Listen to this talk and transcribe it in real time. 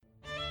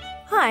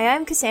Hi,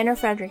 I'm Cassandra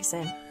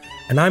Fredrickson.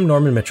 And I'm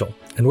Norman Mitchell,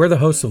 and we're the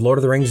hosts of Lord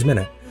of the Rings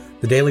Minute,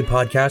 the daily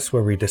podcast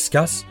where we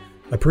discuss,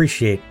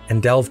 appreciate,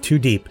 and delve too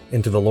deep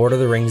into the Lord of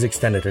the Rings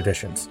extended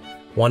editions,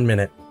 1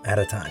 minute at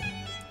a time.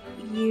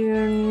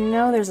 You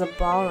know there's a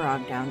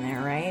Balrog down there,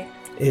 right?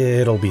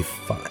 It'll be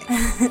fine.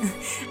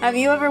 Have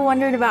you ever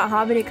wondered about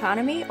Hobbit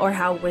economy or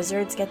how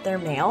wizards get their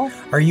mail?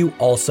 Are you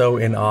also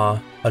in awe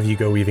of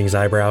Hugo Weaving's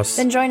eyebrows?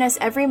 Then join us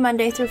every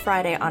Monday through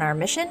Friday on our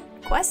mission,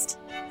 quest,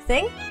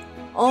 thing,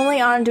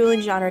 only on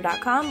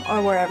duelinggenre.com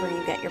or wherever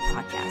you get your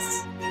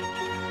podcasts.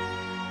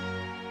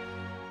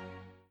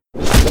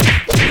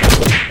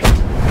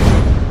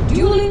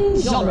 Dueling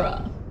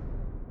Genre.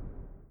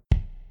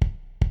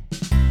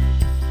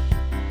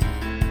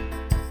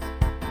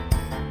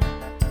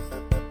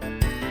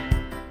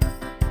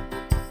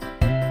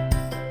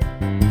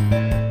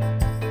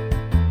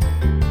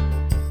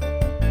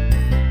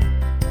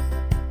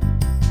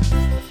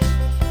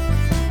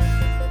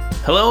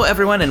 Hello,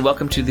 everyone, and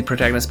welcome to the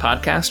Protagonist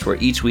podcast, where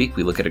each week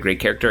we look at a great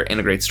character and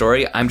a great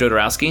story. I'm Joe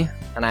Dorowski.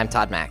 And I'm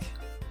Todd Mack.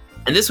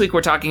 And this week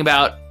we're talking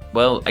about,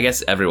 well, I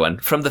guess everyone,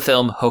 from the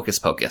film Hocus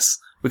Pocus.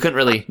 We couldn't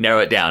really narrow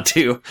it down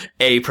to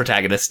a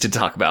protagonist to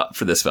talk about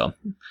for this film.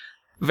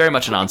 Very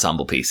much an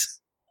ensemble piece.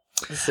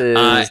 This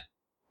is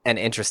an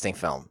interesting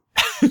film.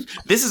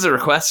 This is a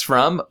request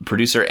from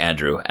producer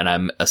Andrew, and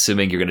I'm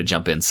assuming you're going to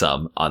jump in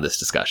some on this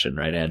discussion,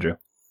 right, Andrew?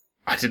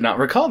 I did not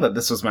recall that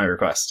this was my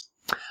request.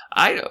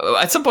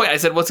 At some point I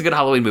said, what's a good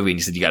Halloween movie? And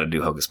you said, you got to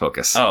do Hocus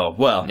Pocus. Oh,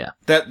 well, yeah.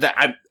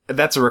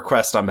 That's a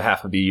request on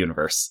behalf of the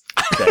universe.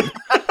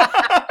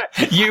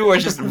 You were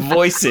just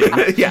voicing.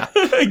 Yeah.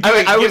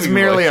 I was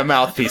merely a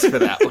mouthpiece for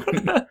that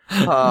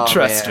one.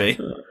 Trust me.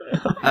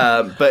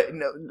 But,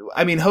 no,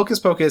 I mean, Hocus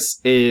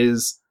Pocus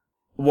is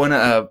one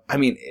of,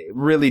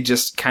 really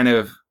just kind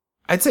of,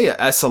 I'd say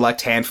a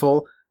select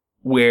handful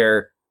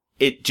where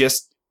it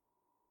just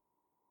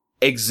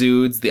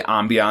exudes the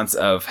ambiance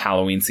of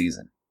Halloween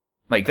season.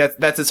 Like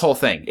that's its whole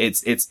thing.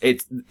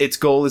 Its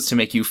goal is to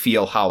make you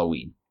feel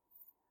Halloween.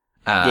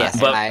 Yes,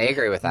 but I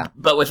agree with that.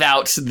 But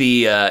without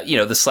the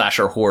the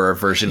slasher horror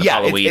version of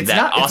Halloween it's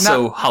not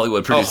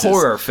Hollywood produces. A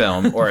horror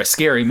film or a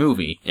scary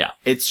movie. Yeah.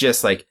 It's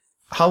just like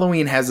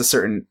Halloween has a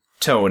certain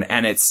tone,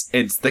 and it's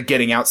the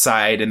getting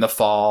outside in the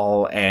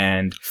fall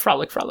and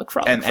frolic,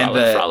 and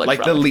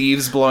the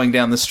leaves blowing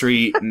down the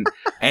street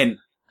and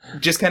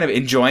just kind of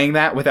enjoying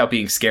that without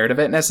being scared of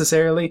it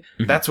necessarily.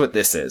 Mm-hmm. That's what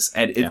this is.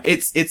 And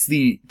it's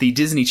the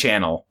Disney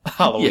Channel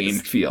Halloween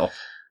feel.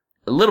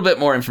 A little bit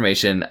more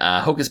information.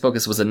 Hocus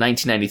Pocus was a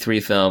 1993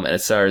 film, and it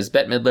stars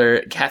Bette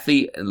Midler,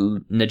 Kathy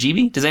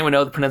Najibi. Does anyone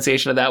know the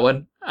pronunciation of that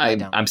one?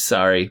 I'm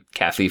sorry,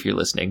 Kathy, if you're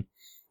listening.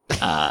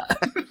 There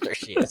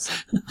she is.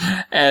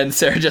 And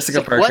Sarah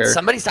Jessica Parker. What?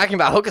 Somebody's talking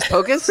about Hocus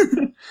Pocus?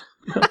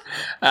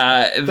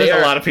 There's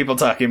a lot of people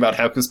talking about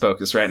Hocus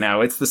Pocus right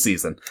now. It's the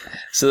season.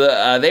 So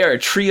they are a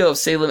trio of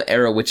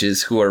Salem-era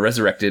witches who are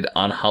reresurrected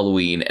on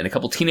Halloween, and a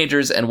couple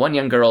teenagers and one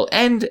young girl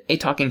and a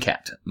talking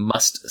cat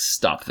must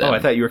stop them. Oh, I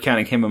thought you were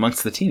counting him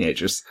amongst the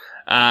teenagers.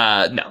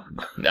 No.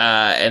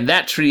 And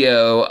that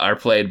trio are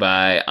played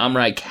by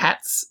Omri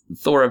Katz,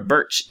 Thora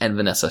Birch, and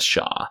Vanessa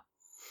Shaw.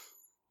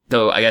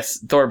 Though I guess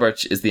Thora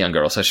Birch is the young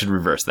girl, so I should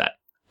reverse that.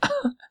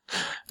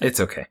 It's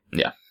okay.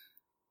 Yeah.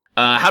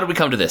 How did we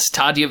come to this?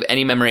 Todd, do you have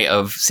any memory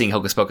of seeing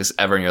Hocus Pocus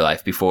ever in your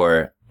life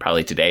before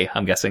probably today,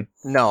 I'm guessing?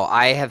 No,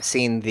 I have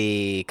seen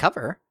the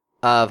cover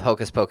of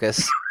Hocus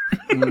Pocus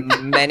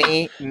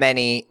many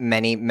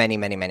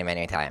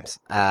times.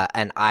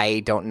 And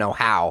I don't know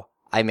how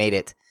I made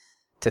it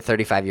to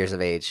 35 years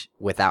of age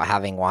without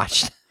having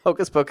watched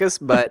Hocus Pocus,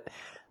 but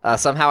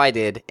somehow I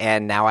did,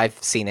 and now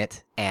I've seen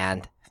it,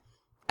 and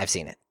I've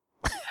seen it.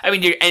 I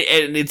mean,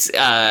 and it's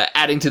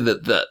adding to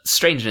the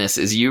strangeness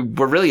is you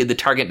were really the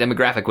target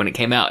demographic when it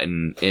came out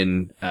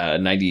in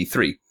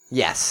 93.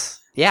 Yes.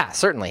 Yeah,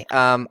 certainly.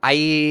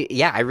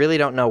 I really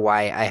don't know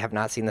why I have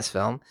not seen this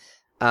film.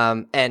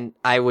 And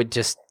I would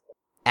just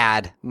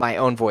add my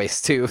own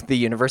voice to the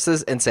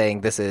universes and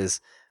saying this is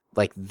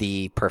like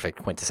the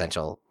perfect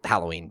quintessential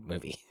Halloween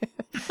movie.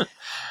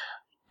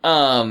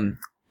 I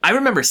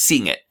remember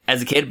seeing it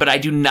as a kid, but I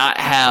do not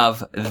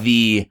have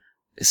the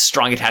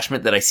strong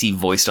attachment that I see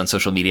voiced on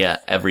social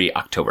media every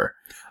October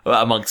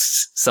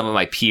amongst some of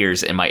my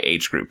peers in my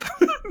age group.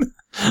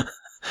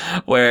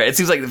 Where it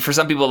seems like for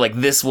some people, like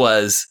this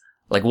was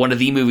like one of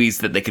the movies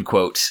that they could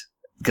quote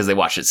because they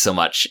watched it so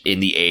much in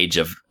the age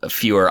of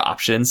fewer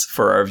options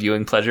for our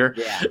viewing pleasure.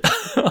 Yeah.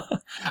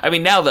 I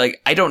mean, now,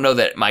 like, I don't know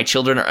that my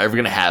children are ever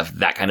going to have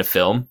that kind of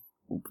film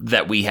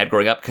that we had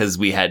growing up because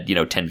we had, 10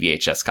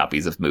 VHS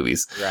copies of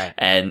movies. Right.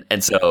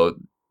 And so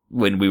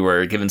when we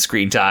were given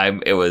screen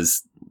time, it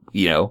was,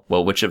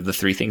 well, which of the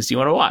three things do you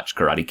want to watch?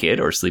 Karate Kid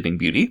or Sleeping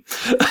Beauty?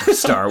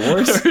 Star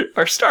Wars?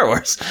 or Star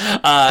Wars.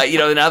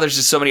 Now there's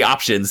just so many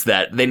options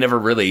that they never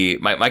really,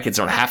 my kids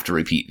don't have to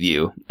repeat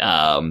view,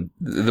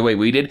 the way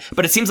we did.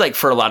 But it seems like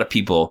for a lot of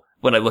people,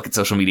 when I look at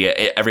social media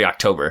every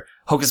October,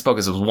 Hocus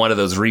Pocus was one of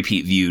those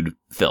repeat viewed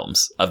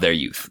films of their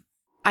youth.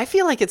 I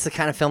feel like it's the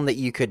kind of film that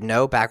you could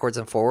know backwards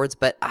and forwards,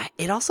 but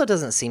it also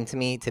doesn't seem to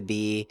me to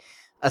be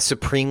a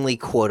supremely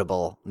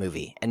quotable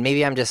movie. And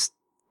maybe I'm just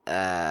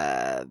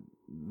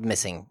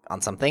missing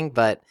on something,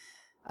 but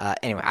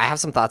anyway, I have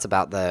some thoughts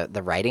about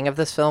the writing of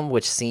this film,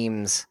 which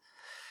seems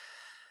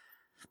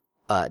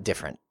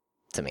different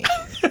to me.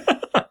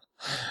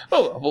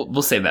 Oh,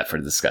 we'll save that for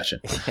the discussion.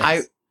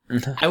 Yes.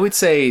 I would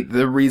say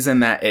the reason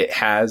that it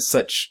has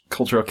such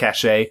cultural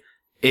cachet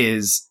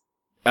is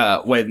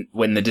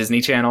when the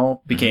Disney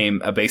Channel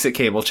became a basic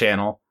cable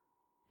channel,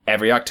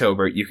 every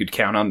October you could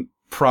count on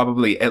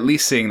probably at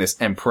least seeing this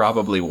and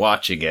probably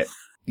watching it,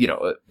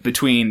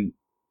 between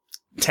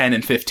 10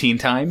 and 15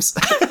 times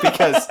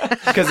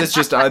because it's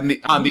just on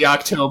the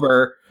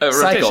October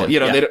cycle.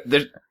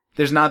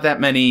 There's not that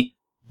many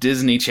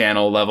Disney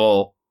Channel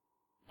level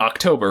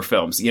October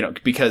films,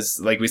 because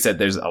like we said,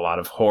 there's a lot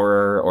of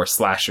horror or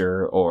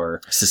slasher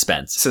or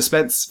suspense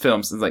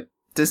films. It's like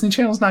Disney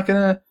Channel's not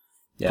gonna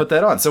put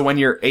that on. So when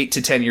you're 8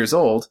 to 10 years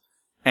old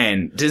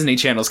and Disney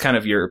Channel's kind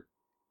of your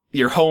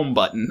home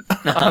button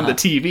on the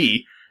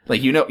TV,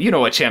 like you know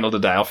what channel to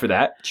dial for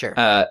that. Sure.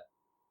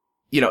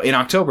 In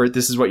October,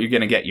 this is what you're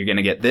gonna get. You're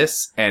gonna get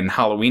this and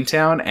Halloween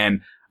Town,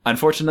 and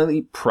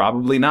unfortunately,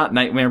 probably not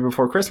Nightmare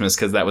Before Christmas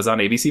because that was on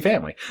ABC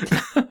Family.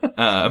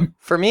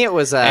 For me, it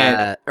was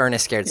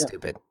Ernest Scared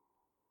Stupid.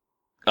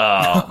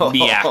 Oh,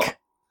 Miak.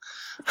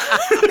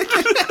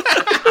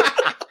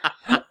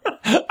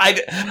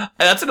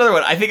 That's another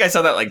one. I think I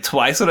saw that like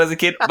twice when I was a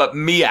kid, but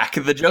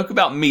Miak, the joke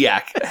about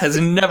Miak has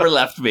never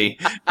left me,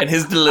 and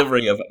his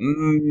delivery of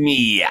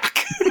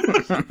Miak.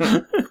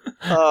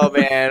 Oh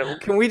man,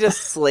 can we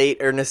just slate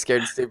Ernest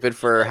Scared Stupid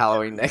for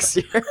Halloween next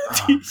year?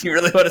 You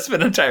really want to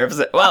spend an entire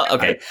episode? Well,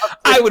 okay.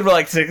 I would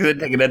like to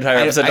take an entire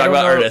episode talking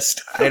about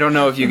Ernest. I don't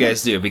know if you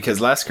guys do, because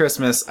last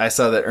Christmas I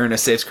saw that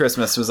Ernest Saves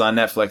Christmas was on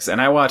Netflix,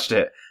 and I watched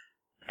it,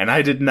 and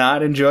I did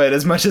not enjoy it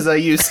as much as I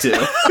used to.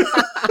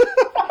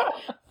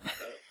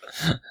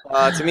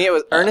 To me, it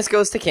was Ernest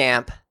Goes to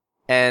Camp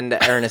and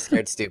Ernest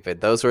Scared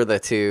Stupid. Those were the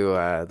two.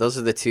 Those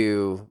are the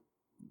two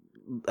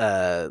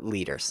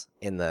leaders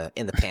in the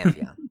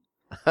pantheon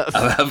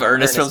of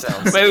Ernest films.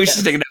 Maybe we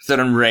should take an episode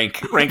and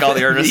rank all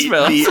the Ernest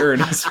films. The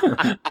Ernest.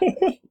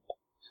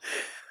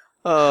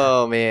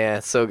 Oh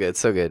man, so good,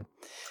 so good.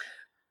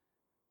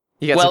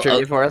 You got some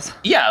trivia for us?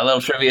 Yeah, a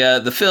little trivia.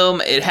 The film,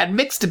 it had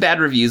mixed to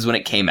bad reviews when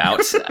it came out.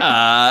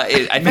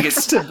 I think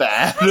it's to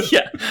bad.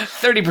 Yeah,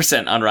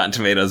 30% on Rotten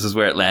Tomatoes is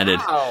where it landed.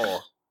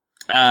 Wow.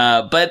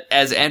 But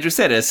as Andrew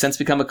said, it has since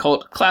become a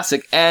cult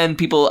classic, and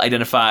people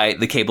identify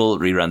the cable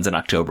reruns in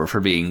October for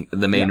being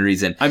the main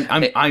reason.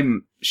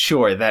 I'm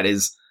sure that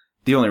is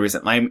the only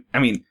reason. I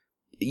mean,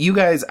 you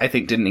guys, I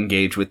think, didn't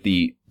engage with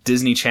the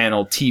Disney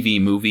Channel TV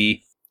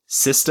movie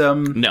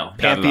system. No,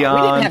 pantheon.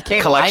 We didn't have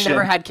cable. Collection. I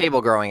never had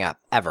cable growing up,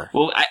 ever.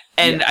 Well,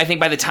 I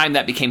think by the time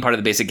that became part of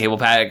the basic cable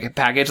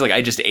package, like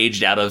I just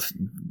aged out of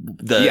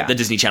the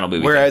Disney Channel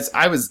movie. Whereas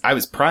I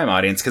was prime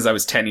audience because I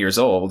was 10 years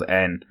old,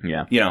 and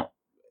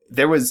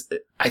there was,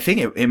 I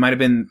think it might have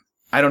been,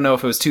 I don't know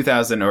if it was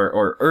 2000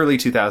 or early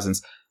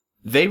 2000s.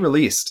 They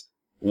released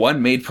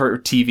one made for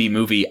TV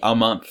movie a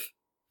month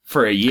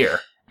for a year.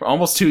 For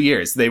almost 2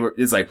 years.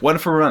 It's like one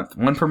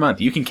per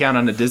month. You can count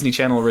on a Disney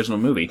Channel original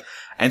movie.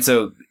 And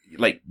so,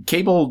 like,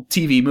 cable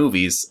TV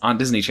movies on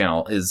Disney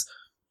Channel is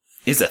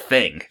a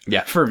thing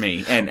for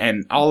me.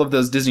 And all of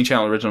those Disney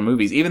Channel original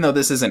movies, even though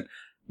this isn't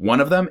one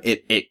of them,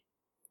 it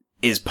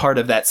is part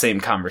of that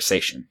same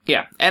conversation.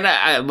 Yeah. And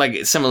I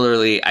like,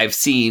 similarly, I've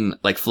seen,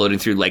 like, floating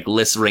through, like,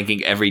 lists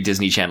ranking every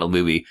Disney Channel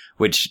movie,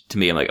 which to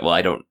me, I'm like, well,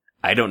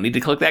 I don't need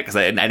to click that because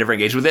I never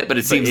engaged with it, but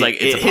it seems like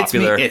it's a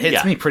popular... It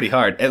hits me pretty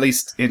hard, at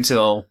least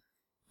until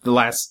the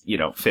last,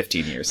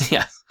 15 years.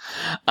 Yeah.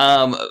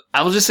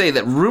 I will just say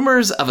that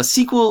rumors of a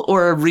sequel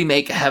or a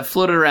remake have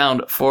floated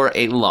around for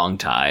a long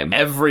time.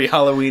 Every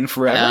Halloween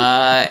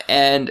forever.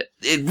 And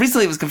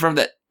recently it was confirmed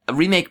that a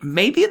remake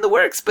may be in the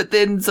works, but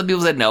then some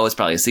people said no, it's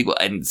probably a sequel.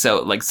 And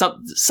so, like,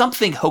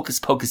 something Hocus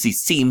Pocus-y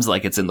seems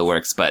like it's in the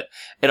works, but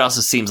it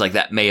also seems like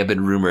that may have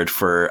been rumored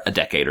for a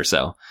decade or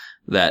so,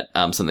 that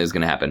something's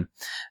going to happen.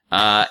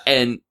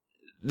 And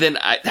then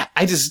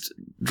I just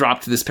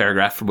dropped this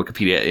paragraph from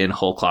Wikipedia in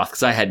whole cloth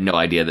because I had no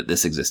idea that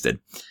this existed.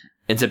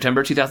 In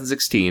September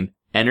 2016,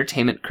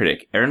 entertainment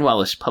critic Aaron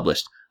Wellish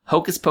published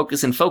Hocus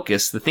Pocus in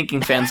Focus, the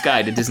Thinking Fan's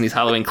Guide to Disney's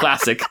Halloween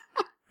Classic.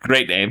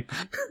 Great name.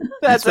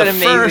 That's an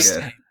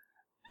amazing...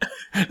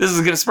 This is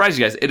going to surprise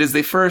you guys. It is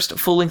the first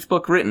full-length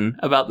book written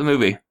about the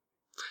movie.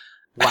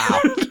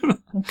 Wow.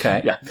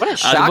 Okay. Yeah. What a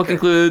shocker. The book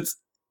includes...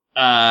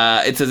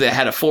 it says it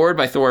had a foreword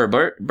by Thora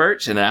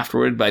Birch and an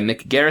afterword by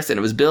Mick Garris, and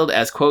it was billed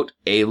as, quote,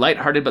 a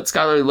lighthearted but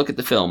scholarly look at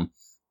the film.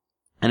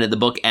 And the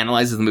book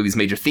analyzes the movie's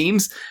major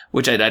themes,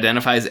 which it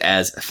identifies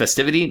as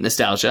festivity,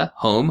 nostalgia,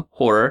 home,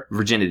 horror,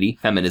 virginity,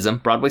 feminism,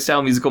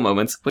 Broadway-style musical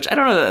moments, which I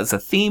don't know that that's a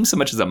theme so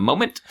much as a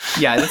moment.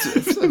 Yeah,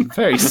 it's a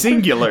very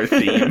singular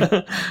theme.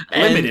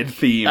 Limited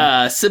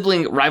theme.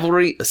 Sibling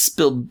rivalry,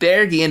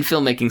 Spielbergian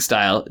filmmaking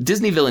style,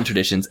 Disney villain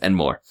traditions, and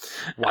more.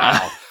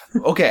 Wow.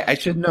 Okay, I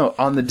should note,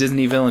 on the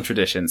Disney villain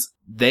traditions,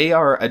 they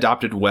are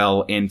adopted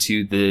well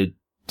into the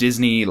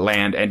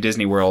Disneyland and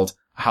Disney World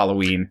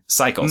Halloween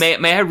cycles.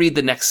 May I read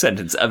the next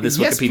sentence of this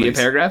Yes, Wikipedia please.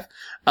 paragraph?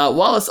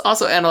 Wallace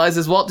also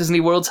analyzes Walt Disney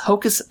World's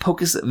Hocus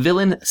Pocus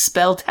villain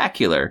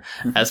Spelltacular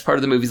as part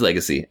of the movie's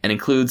legacy and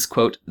includes,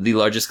 quote, the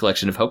largest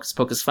collection of Hocus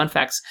Pocus fun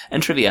facts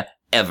and trivia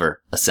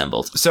ever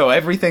assembled. So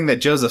everything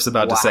that Joseph's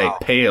about to say Wow.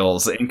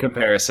 pales in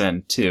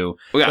comparison to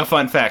Yeah. the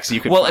fun facts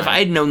you could Well, find. if I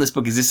had known this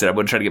book existed, I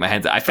wouldn't try to get my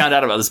hands on it. I found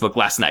out about this book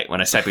last night when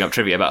I was typing up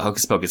trivia about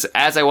Hocus Pocus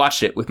as I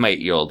watched it with my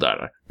 8-year-old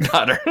daughter.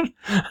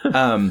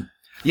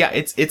 Yeah,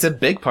 it's a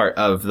big part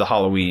of the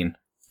Halloween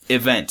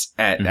event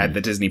at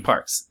the Disney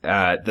parks.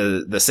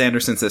 The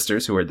Sanderson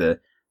sisters, who are the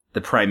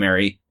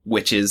primary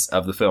witches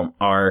of the film,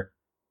 are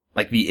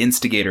like the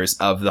instigators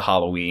of the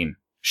Halloween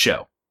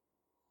show.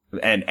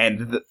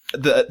 And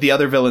the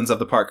other villains of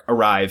the park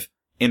arrive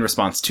in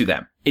response to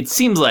them. It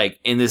seems like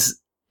in this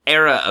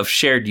era of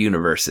shared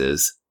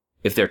universes,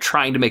 if they're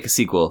trying to make a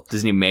sequel,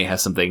 Disney may have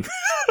something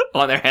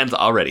on their hands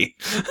already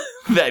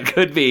that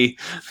could be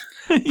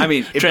I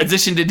mean,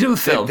 transitioned into a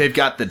film. They've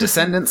got the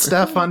Descendants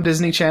stuff on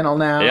Disney Channel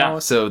now, Yeah.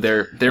 so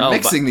they're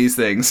mixing these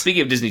things.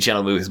 Speaking of Disney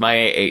Channel movies, my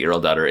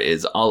 8-year-old daughter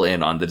is all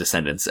in on The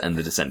Descendants and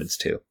The Descendants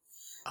 2.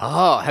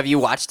 Oh, have you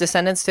watched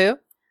Descendants too?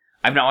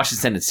 I've not watched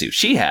Descendants 2.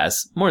 She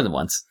has, more than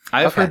once.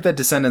 I've Okay. heard that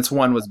Descendants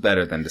 1 was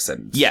better than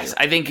Descendants 2. Yes,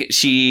 I think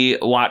she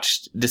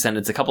watched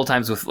Descendants a couple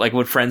times with, like,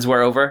 when friends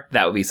were over.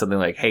 That would be something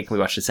like, hey, can we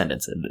watch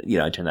Descendants? And,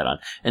 I turned that on.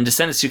 And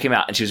Descendants 2 came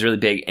out, and she was really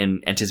big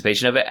in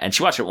anticipation of it. And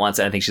she watched it once,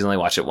 and I think she's only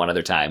watched it one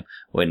other time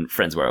when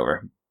friends were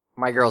over.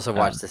 My girls have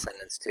watched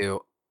Descendants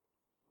too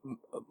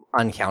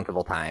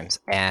uncountable times,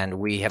 and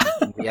we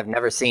have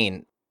never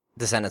seen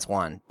Descendants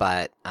 1,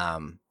 but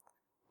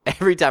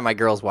every time my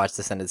girls watch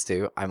Descendants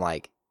 2, I'm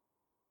like,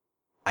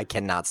 I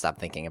cannot stop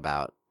thinking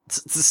about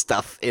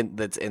stuff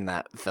that's in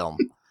that film.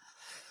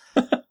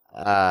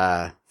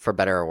 For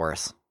better or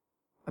worse.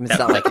 I mean, it's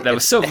not like That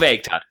was so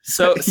vague, Todd.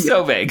 So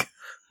vague.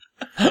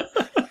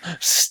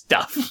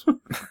 Stuff.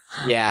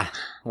 Yeah.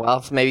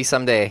 Well, maybe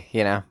someday,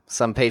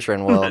 some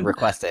patron will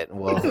request it.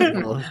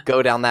 We'll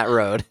go down that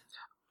road.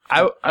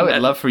 I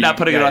would love for you not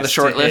putting it on the guys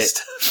short to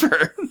list.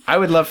 I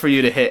would love for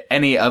you to hit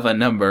any of a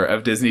number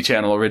of Disney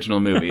Channel original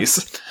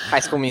movies. High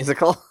School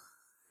Musical.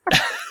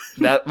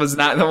 That was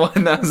not the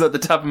one that was at the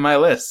top of my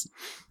list.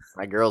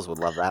 My girls would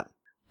love that.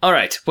 All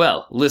right.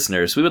 Well,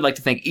 listeners, we would like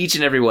to thank each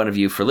and every one of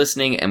you for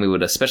listening, and we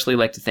would especially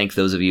like to thank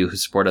those of you who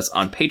support us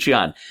on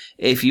Patreon.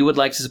 If you would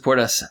like to support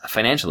us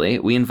financially,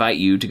 we invite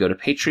you to go to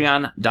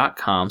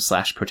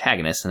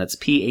patreon.com/protagonist, and that's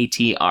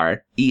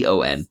patreon.com.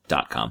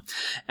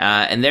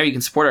 And there you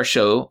can support our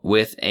show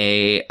with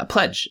a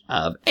pledge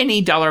of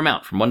any dollar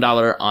amount from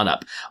 $1 on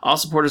up. All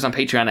supporters on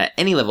Patreon at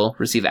any level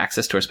receive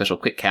access to our special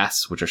quick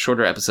casts, which are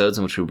shorter episodes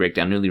in which we break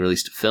down newly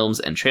released films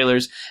and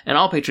trailers. And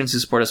all patrons who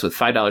support us with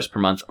 $5 per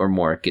month or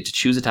more get to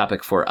choose a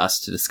topic for us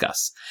to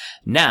discuss.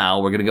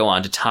 Now we're going to go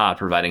on to Todd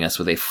providing us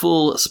with a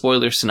full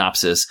spoiler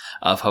synopsis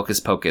of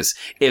Hocus Pocus.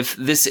 If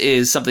this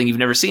is something you've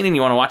never seen and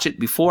you want to watch it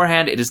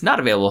beforehand, it is not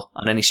available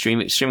on any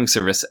streaming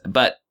service,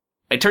 but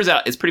it turns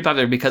out it's pretty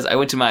popular because I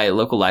went to my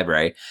local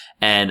library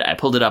and I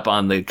pulled it up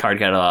on the card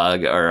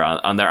catalog or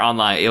on their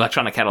online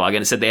electronic catalog,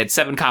 and it said they had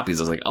 7 copies.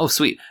 I was like, oh,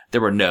 sweet.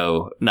 There were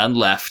none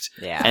left.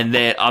 Yeah. And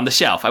then on the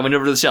shelf, I went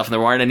over to the shelf and there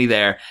weren't any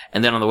there.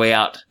 And then on the way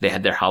out, they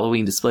had their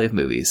Halloween display of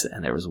movies,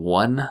 and there was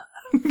one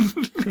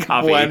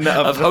copy One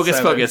of the Hocus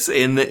 7. Pocus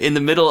in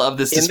the middle of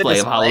this In the display of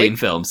display? Halloween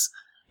films.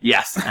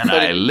 Yes, and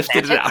I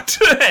lifted it out.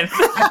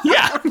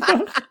 Yeah.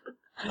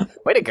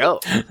 Way to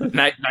go.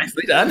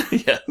 Nicely done.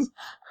 Yes.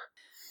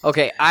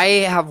 Okay, I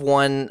have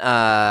one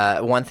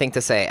thing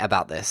to say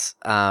about this.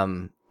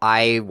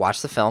 I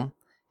watched the film,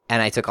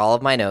 and I took all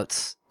of my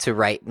notes to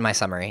write my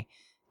summary,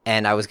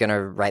 and I was going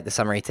to write the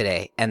summary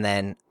today, and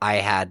then I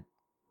had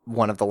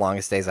one of the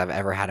longest days I've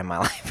ever had in my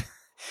life,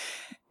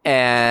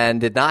 and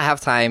did not have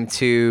time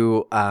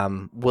to,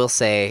 we'll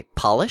say,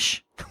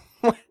 polish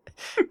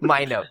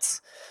my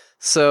notes.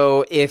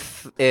 So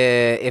if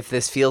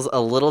this feels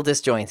a little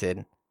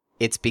disjointed,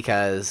 it's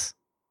because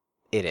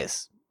it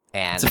is.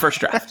 And It's a first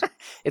draft.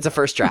 it's a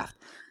first draft,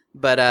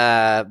 but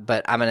I'm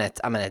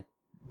gonna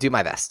do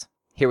my best.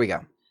 Here we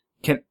go.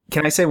 Can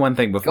I say one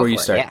thing before Go you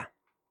for it, start? Yeah.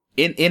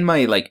 In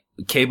my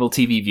cable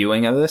TV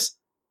viewing of this,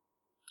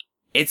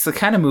 it's the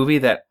kind of movie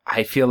that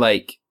I feel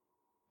like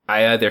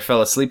I either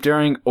fell asleep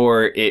during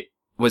or it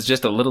was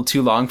just a little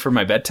too long for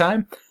my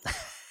bedtime.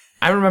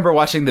 I remember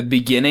watching the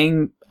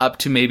beginning up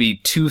to maybe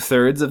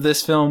 2/3 of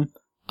this film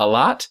a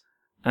lot,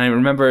 and I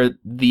remember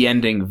the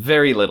ending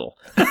very little.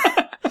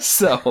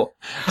 So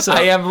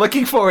I am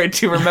looking forward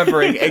to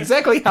remembering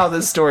exactly how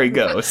this story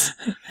goes.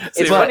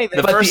 It's But- funny that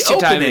the but first the two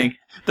times, opening-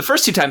 the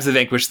first 2 times they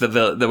vanquish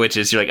the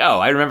witches, you're like, oh,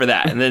 I remember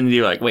that, and then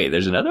you're like, wait,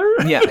 there's another.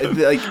 Yeah,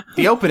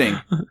 the opening,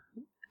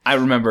 I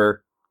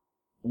remember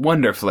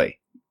wonderfully.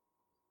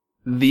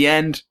 The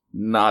end,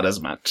 not as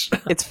much.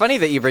 It's funny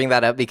that you bring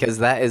that up because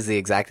that is the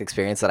exact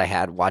experience that I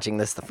had watching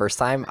this the first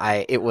time.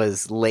 It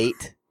was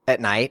late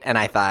at night, and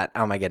I thought,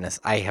 oh my goodness,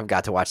 I have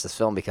got to watch this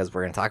film because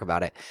we're going to talk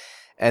about it.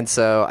 And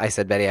so I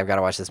said, Betty, I've got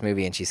to watch this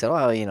movie. And she said,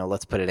 well,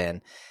 let's put it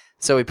in.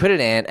 So we put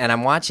it in, and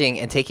I'm watching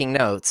and taking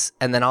notes.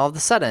 And then all of a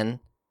sudden,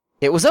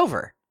 it was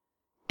over.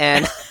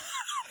 And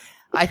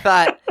I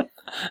thought,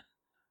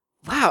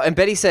 wow. And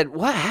Betty said,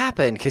 what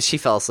happened? Because she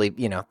fell asleep,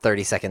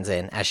 30 seconds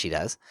in, as she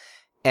does.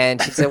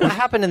 And she said, what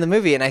happened in the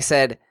movie? And I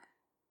said,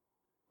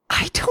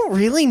 I don't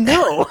really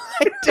know.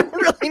 I don't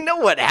really know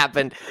what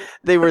happened.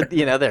 They were,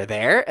 they're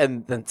there,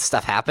 and then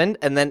stuff happened,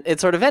 and then it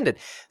sort of ended.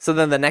 So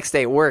then the next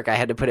day at work, I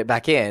had to put it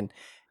back in.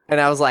 And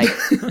I was like,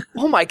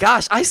 oh my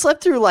gosh, I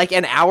slept through like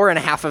an hour and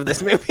a half of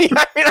this movie.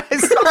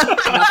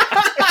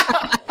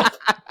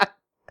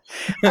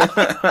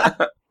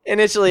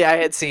 Initially, I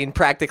had seen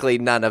practically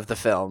none of the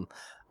film.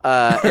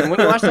 And when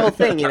you watch the whole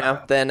thing,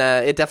 then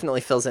it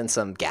definitely fills in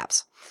some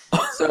gaps.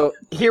 So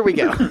here we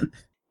go.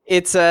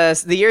 It's the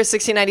year is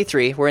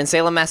 1693. We're in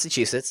Salem,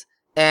 Massachusetts,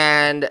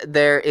 and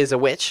there is a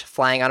witch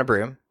flying on a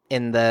broom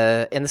in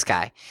the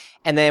sky.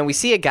 And then we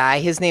see a guy.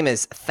 His name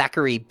is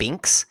Thackeray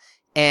Binks,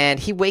 and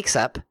he wakes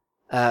up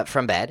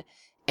from bed,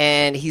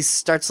 and he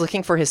starts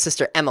looking for his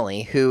sister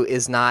Emily, who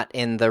is not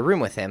in the room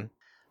with him.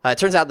 It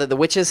turns out that the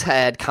witches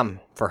had come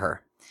for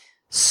her.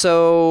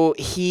 So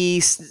he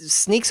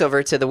sneaks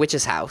over to the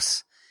witch's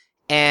house,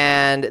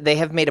 and they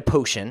have made a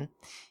potion.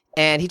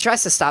 And he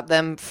tries to stop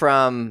them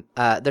from,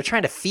 they're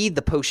trying to feed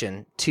the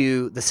potion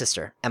to the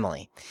sister,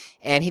 Emily.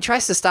 And he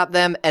tries to stop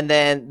them, and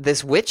then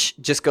this witch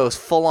just goes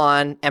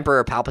full-on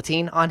Emperor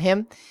Palpatine on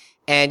him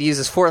and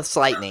uses Force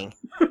Lightning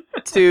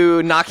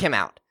to knock him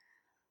out.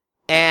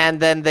 And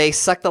then they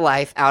suck the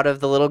life out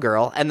of the little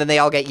girl, and then they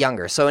all get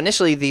younger. So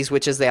initially, these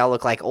witches, they all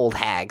look like old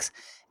hags.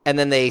 And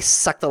then they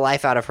suck the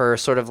life out of her,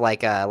 sort of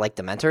like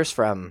Dementors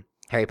from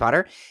Harry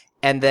Potter.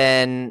 And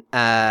then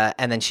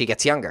she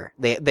gets younger.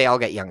 They all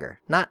get younger.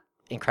 Not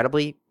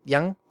incredibly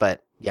young,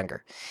 but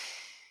younger.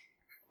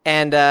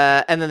 And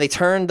then they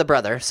turn the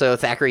brother. So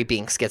Thackeray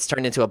Binks gets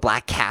turned into a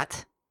black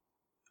cat.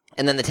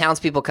 And then the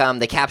townspeople come,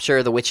 they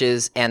capture the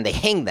witches, and they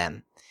hang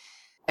them.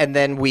 And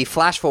then we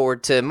flash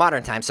forward to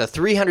modern times. So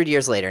 300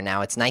 years later,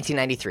 now it's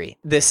 1993.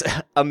 This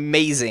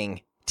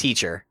amazing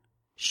teacher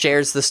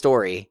shares the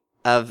story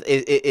of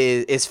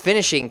is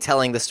finishing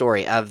telling the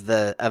story of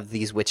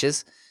these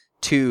witches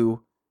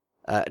to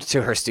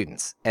her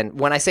students. And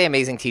when I say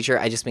amazing teacher,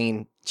 I just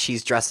mean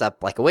she's dressed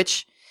up like a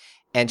witch,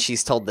 and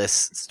she's told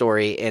this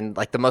story in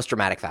like the most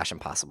dramatic fashion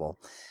possible.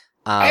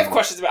 I have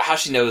questions about how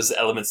she knows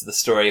elements of the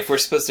story, if we're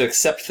supposed to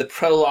accept the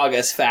prologue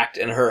as fact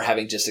and her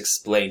having just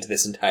explained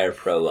this entire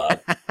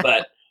prologue.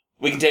 But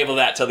we can table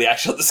that till the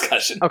actual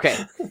discussion. Okay.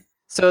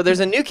 So there's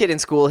a new kid in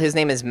school. His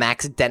name is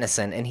Max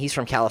Dennison, and he's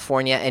from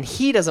California, and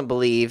he doesn't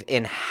believe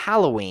in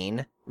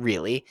Halloween,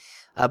 really.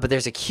 But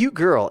there's a cute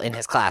girl in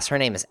his class. Her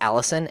name is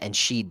Allison, and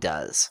she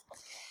does.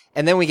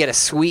 And then we get a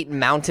sweet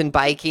mountain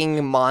biking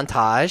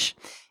montage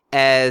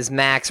as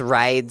Max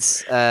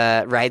rides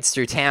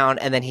through town,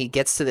 and then he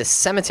gets to this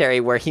cemetery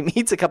where he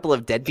meets a couple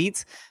of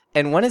deadbeats,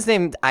 and one is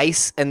named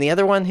Ice, and the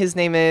other one, his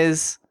name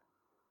is...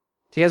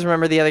 Do you guys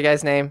remember the other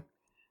guy's name?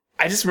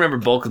 I just remember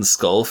Bulk and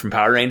Skull from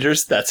Power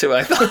Rangers. That's who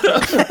I thought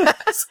of.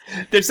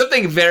 There's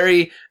something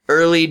very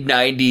early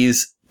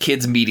 90s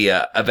kids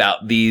media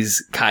about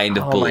these kind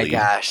of bullies. Oh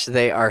my gosh,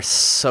 they are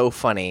so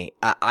funny.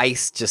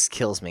 Ice just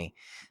kills me.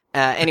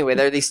 Anyway,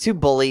 there are these two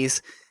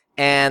bullies,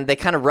 and they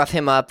kind of rough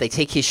him up. They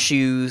take his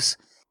shoes,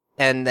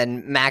 and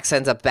then Max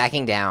ends up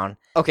backing down.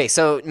 Okay,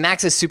 so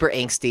Max is super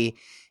angsty,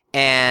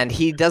 and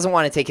he doesn't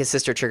want to take his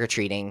sister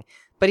trick-or-treating,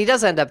 but he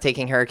does end up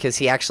taking her because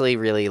he actually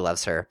really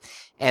loves her.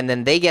 And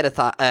then they get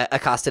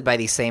accosted by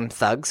these same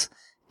thugs,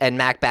 and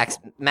Max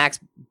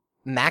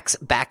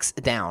backs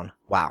down.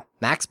 Wow.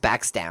 Max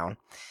backs down.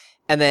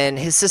 And then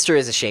his sister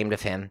is ashamed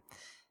of him,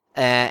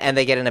 and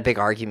they get in a big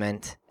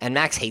argument, and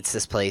Max hates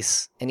this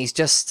place, and he's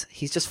just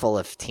full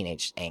of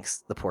teenage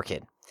angst, the poor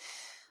kid.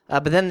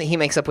 But then he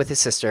makes up with his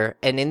sister,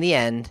 and in the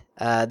end,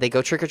 they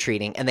go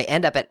trick-or-treating, and they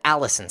end up at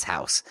Allison's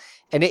house.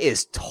 And it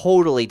is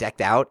totally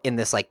decked out in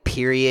this like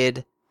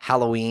period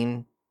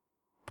Halloween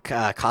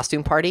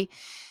costume party.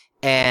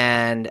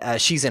 And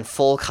she's in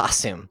full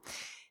costume.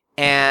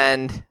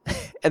 And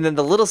then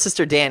the little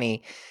sister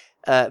Danny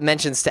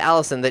mentions to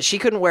Allison that she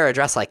couldn't wear a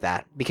dress like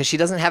that because she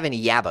doesn't have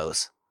any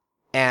yabos.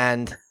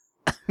 And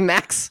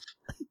Max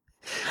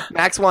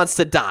wants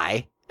to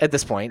die at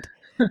this point.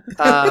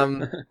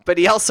 But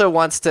he also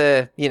wants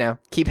to,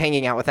 keep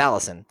hanging out with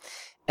Allison.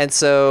 And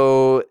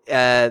so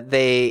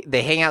they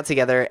hang out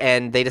together,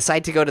 and they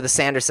decide to go to the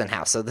Sanderson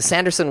house. So the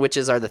Sanderson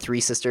witches are the three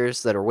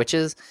sisters that are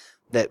witches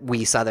that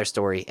we saw their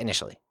story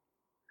initially.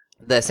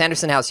 The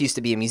Sanderson house used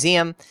to be a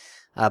museum,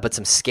 but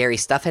some scary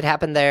stuff had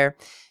happened there.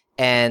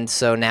 And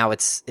so now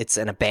it's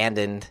an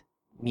abandoned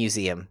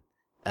museum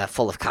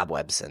full of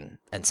cobwebs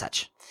and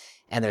such.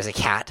 And there's a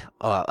cat,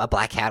 a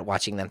black cat,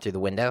 watching them through the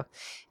window.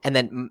 And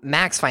then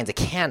Max finds a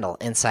candle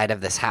inside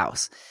of this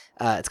house.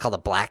 It's called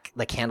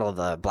the candle of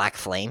the black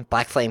flame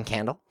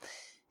candle.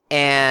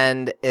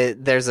 And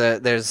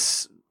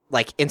there's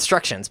like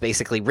instructions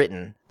basically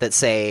written that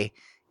say,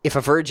 if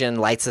a virgin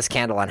lights this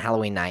candle on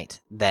Halloween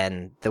night,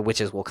 then the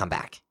witches will come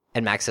back.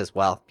 And Max says,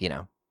 well,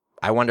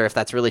 I wonder if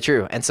that's really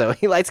true. And so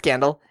he lights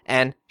candle,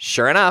 and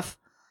sure enough,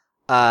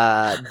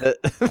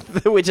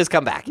 the witches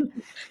come back.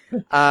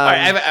 All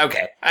right,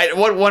 okay.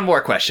 One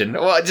more question.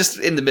 Well, just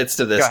in the midst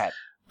of this. Go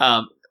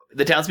ahead.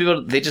 The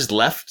townspeople, they just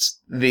left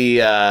the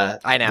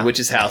the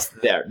witch's house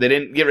there. They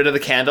didn't get rid of the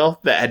candle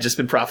that had just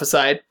been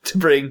prophesied to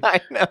bring.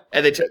 I know.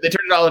 And they turned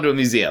it all into a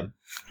museum.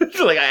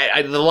 Like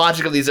the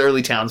logic of these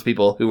early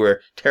townspeople who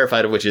were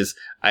terrified of witches,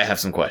 I have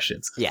some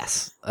questions.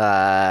 Yes,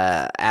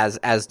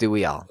 as do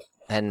we all.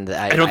 And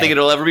I don't think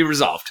it'll ever be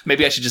resolved.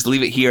 Maybe I should just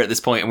leave it here at this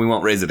point, and we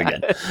won't raise it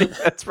again.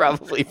 That's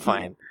probably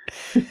fine.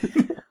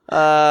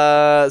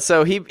 So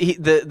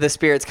the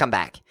spirits come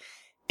back,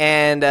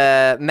 and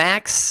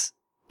Max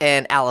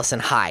and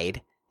Allison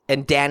hide,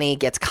 and Danny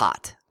gets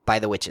caught by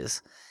the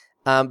witches.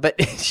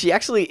 But she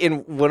actually, in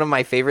one of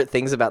my favorite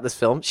things about this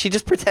film, she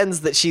just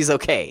pretends that she's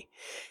okay.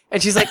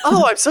 And she's like,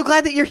 "Oh, I'm so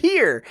glad that you're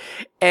here."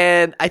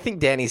 And I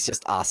think Danny's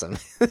just awesome,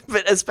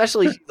 but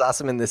especially she's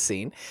awesome in this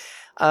scene.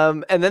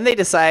 And then they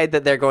decide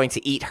that they're going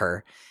to eat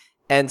her.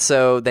 And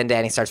so then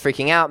Danny starts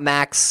freaking out.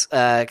 Max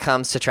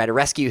comes to try to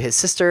rescue his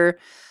sister.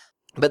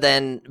 But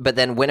then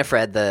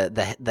Winifred,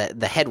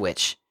 the head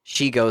witch,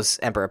 she goes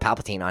Emperor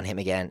Palpatine on him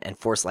again and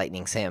force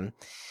lightnings him.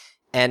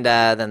 And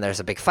then there's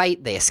a big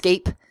fight. They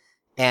escape.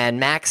 And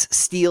Max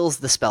steals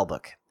the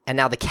spellbook. And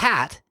now the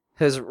cat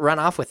has run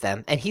off with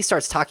them, and he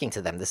starts talking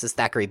to them. This is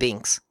Thackeray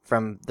Binks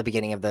from the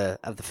beginning of the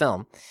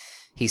film.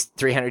 He's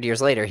 300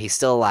 years later. He's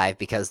still alive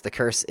because the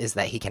curse is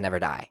that he can never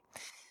die,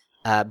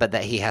 but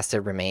that he has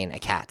to remain a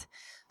cat.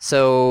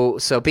 So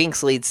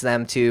Binks leads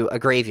them to a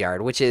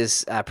graveyard, which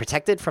is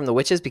protected from the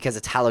witches because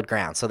it's hallowed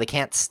ground. So they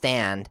can't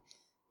stand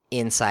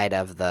inside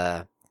of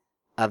the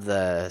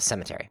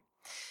cemetery.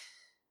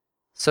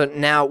 So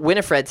now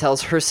Winifred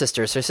tells her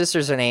sisters. Her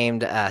sisters are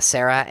named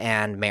Sarah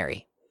and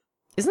Mary.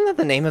 Isn't that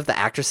the name of the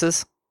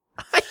actresses?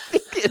 I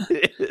think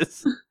it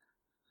is.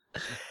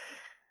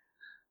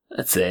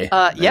 Let's see.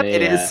 Yep,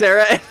 it is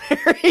Sarah and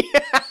Mary.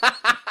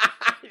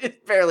 I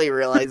just barely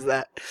realized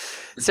that.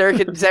 Sarah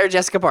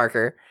Jessica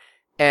Parker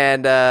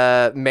and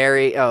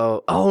Mary.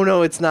 Oh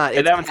no, it's not.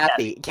 It's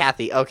Kathy.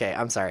 Kathy. Okay,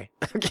 I'm sorry.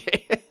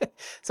 Okay,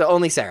 so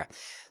only Sarah.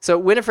 So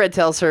Winifred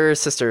tells her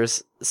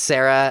sisters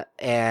Sarah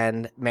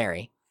and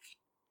Mary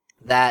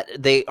that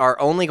they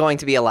are only going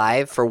to be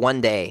alive for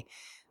one day.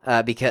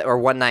 Or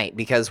one night,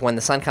 because when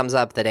the sun comes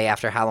up the day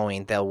after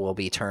Halloween, they will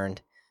be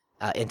turned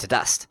into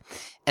dust.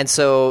 And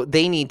so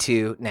they need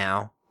to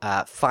now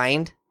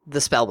find the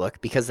spellbook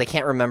because they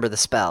can't remember the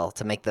spell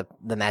to make the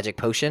magic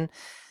potion.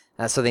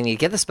 So they need to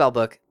get the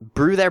spellbook,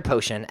 brew their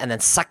potion, and then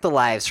suck the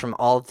lives from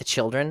all of the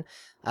children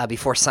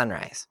before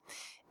sunrise.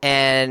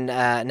 And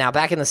now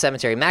back in the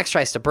cemetery, Max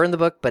tries to burn the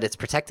book, but it's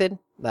protected.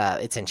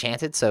 It's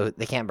enchanted, so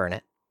they can't burn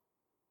it.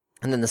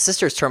 And then the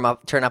sisters turn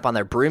up on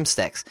their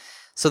broomsticks.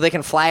 So they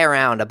can fly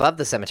around above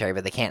the cemetery,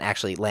 but they can't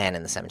actually land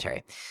in the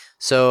cemetery.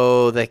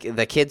 So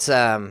the kids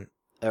run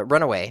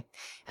away.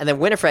 And then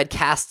Winifred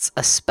casts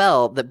a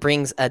spell that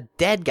brings a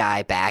dead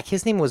guy back.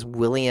 His name was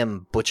Billy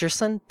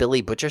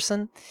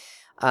Butcherson.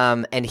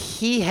 And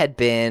he had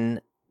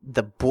been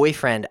the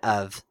boyfriend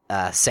of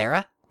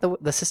Sarah,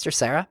 the sister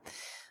Sarah.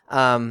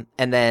 And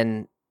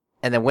then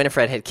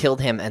Winifred had killed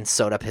him and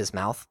sewed up his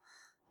mouth.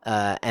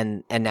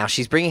 And now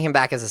she's bringing him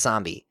back as a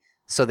zombie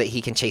so that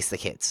he can chase the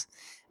kids.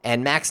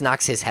 And Max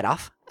knocks his head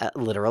off,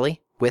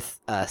 literally,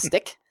 with a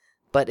stick,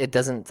 but it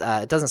doesn't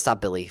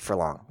stop Billy for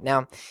long.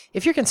 Now,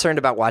 if you're concerned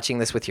about watching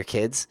this with your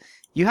kids,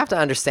 you have to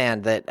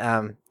understand that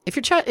if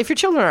your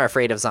children are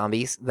afraid of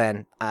zombies,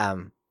 then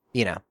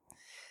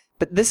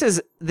But this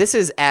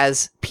is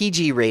as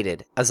PG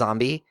rated a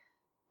zombie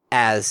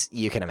as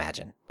you can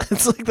imagine.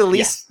 It's like the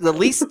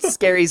least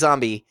scary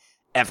zombie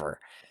ever.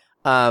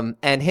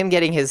 And him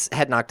getting his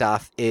head knocked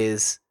off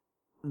is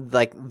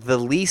like the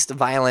least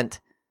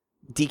violent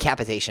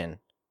decapitation,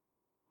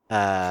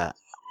 the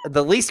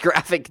least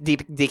graphic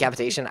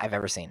decapitation I've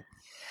ever seen.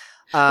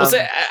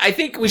 I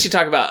think we should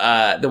talk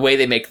about the way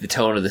they make the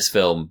tone of this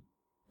film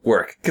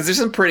work, because there's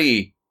some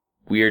pretty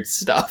weird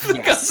stuff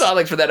that goes on,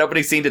 like from that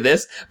opening scene to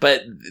this.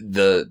 But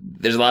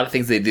there's a lot of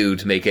things they do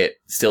to make it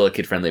still a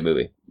kid-friendly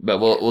movie. But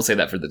we'll save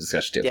that for the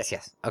discussion too.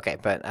 Yes. Okay,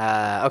 but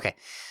okay.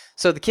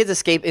 So the kids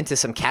escape into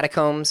some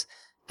catacombs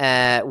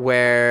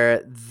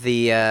where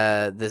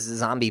the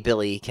zombie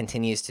Billy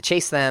continues to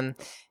chase them.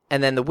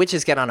 And then the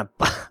witches get on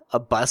a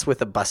bus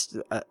with a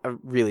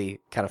really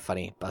kind of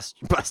funny bus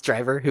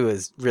driver who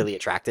is really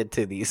attracted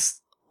to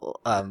these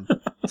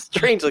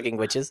strange looking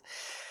witches.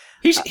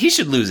 He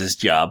should lose his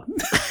job.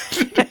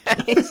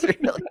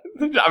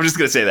 I'm just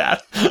gonna say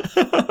that.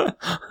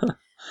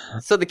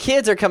 So the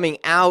kids are coming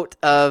out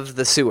of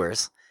the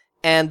sewers,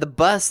 and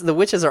the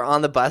witches are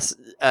on the bus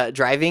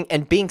driving,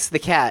 and Binks the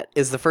cat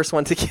is the first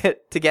one to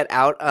get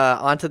out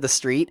onto the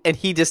street, and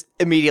he just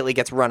immediately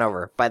gets run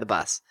over by the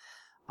bus.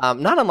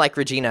 Not unlike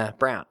Regina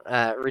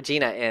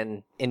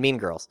in Mean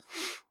Girls.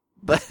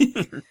 But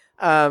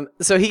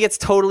so he gets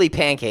totally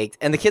pancaked,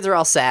 and the kids are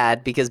all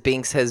sad because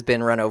Binks has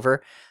been run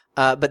over.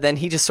 But then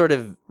he just sort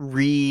of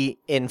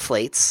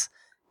re-inflates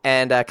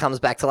and comes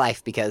back to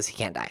life because he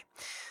can't die.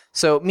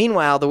 So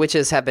meanwhile, the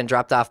witches have been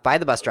dropped off by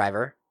the bus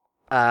driver,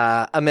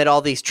 amid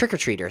all these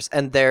trick-or-treaters,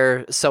 and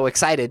they're so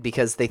excited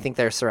because they think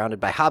they're surrounded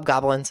by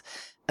hobgoblins.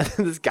 And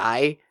then this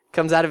guy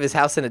comes out of his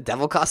house in a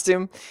devil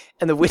costume,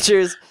 and the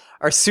witchers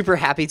are super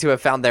happy to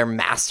have found their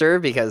master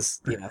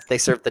because, they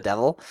serve the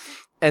devil.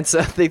 And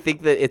so they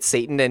think that it's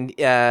Satan, and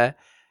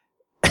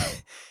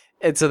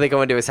and so they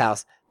go into his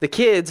house. The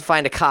kids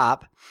find a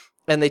cop,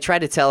 and they try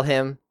to tell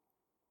him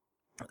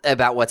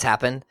about what's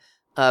happened.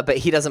 But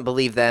he doesn't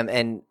believe them,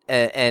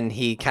 and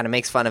he kind of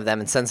makes fun of them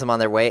and sends them on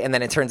their way. And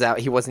then it turns out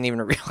he wasn't even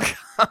a real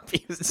cop.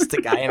 He was just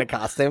a guy in a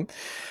costume.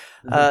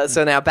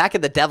 So now back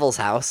at the devil's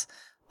house,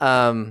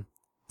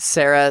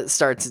 Sarah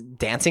starts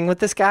dancing with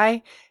this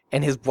guy,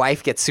 and his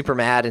wife gets super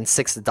mad and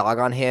sicks the dog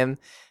on him.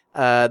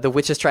 The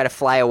witches try to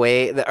fly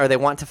away, or they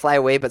want to fly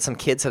away, but some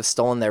kids have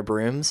stolen their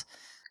brooms.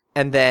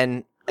 And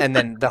then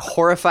the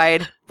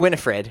horrified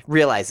Winifred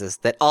realizes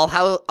that All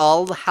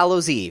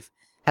Hallows Eve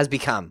has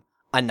become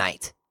a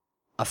night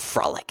of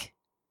frolic,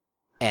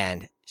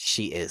 and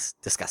she is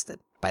disgusted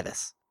by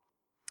this.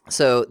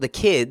 So the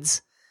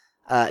kids,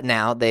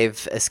 now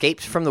they've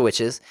escaped from the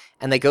witches,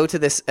 and they go to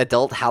this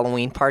adult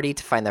Halloween party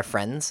to find their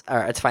friends,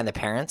 or to find their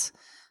parents.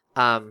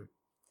 And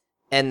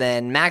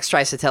then Max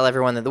tries to tell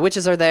everyone that the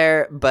witches are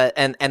there,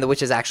 and the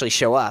witches actually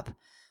show up,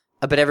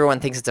 but everyone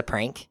thinks it's a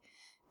prank.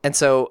 And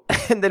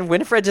then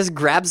Winifred just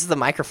grabs the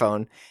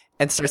microphone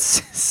and starts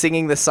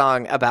singing the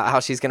song about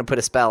how she's going to put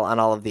a spell on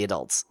all of the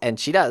adults, and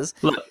she does.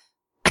 Look.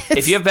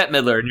 If you have Bette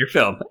Midler in your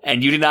film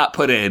and you did not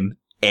put in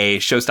a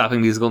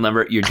show-stopping musical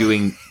number, you're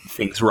doing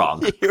things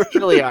wrong. You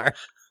really are.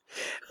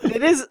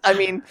 It is,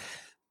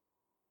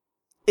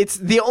 it's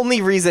the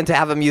only reason to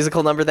have a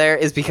musical number there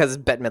is because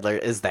Bette Midler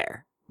is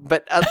there.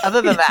 But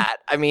other than that,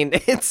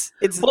 it's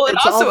well, it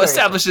also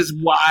establishes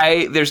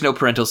why there's no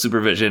parental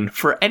supervision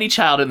for any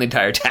child in the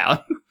entire town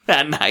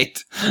that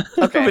night.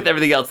 Okay. With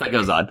everything else that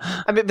goes on.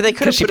 But they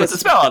could have she puts a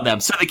spell on them,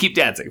 so they keep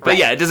dancing. But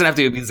yeah, it doesn't have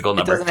to be a musical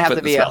number. It doesn't have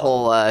to be a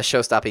whole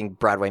show-stopping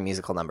Broadway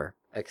musical number,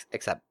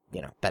 except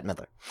Bette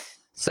Midler.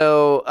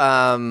 So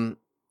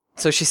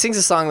she sings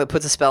a song that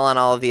puts a spell on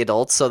all of the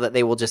adults, so that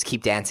they will just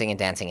keep dancing and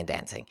dancing and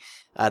dancing.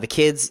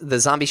 The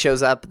zombie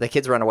shows up. The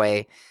kids run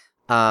away.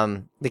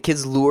 The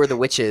kids lure the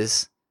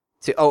witches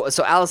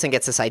so Allison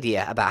gets this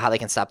idea about how they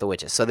can stop the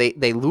witches. So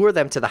they lure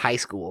them to the high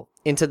school,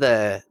 into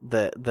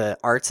the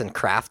arts and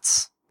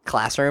crafts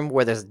classroom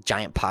where there's a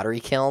giant pottery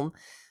kiln.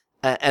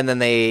 And then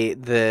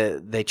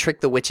they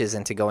trick the witches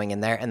into going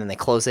in there, and then they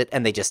close it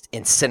and they just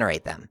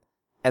incinerate them.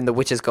 And the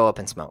witches go up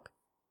in smoke.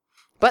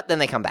 But then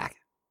they come back.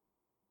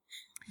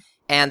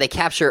 And they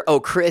capture,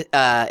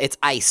 it's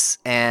Ice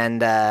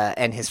and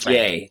his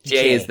friend.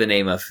 Jay is the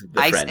name of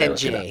the Ice friend. and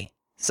Jay.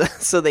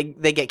 So they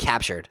get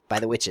captured by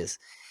the witches.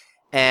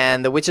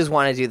 And the witches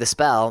want to do the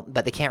spell,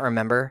 but they can't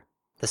remember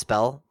the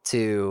spell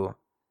to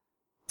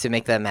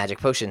make the magic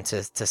potion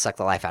to suck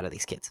the life out of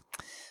these kids.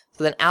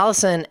 So then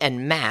Allison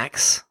and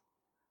Max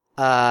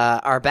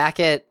are back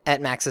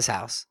at Max's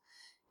house,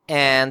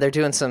 and they're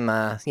doing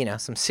some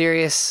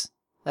serious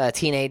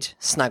teenage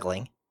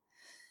snuggling.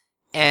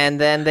 And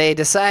then they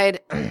decide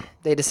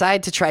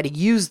to try to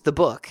use the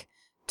book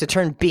to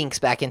turn Binks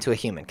back into a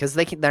human, because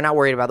they're not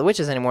worried about the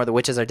witches anymore. The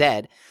witches are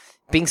dead.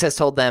 Binks has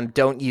told them,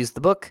 don't use the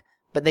book,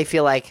 but they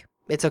feel like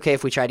it's okay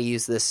if we try to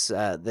use this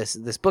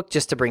book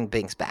just to bring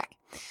Binks back.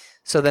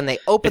 So then they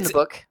open the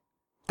book.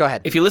 Go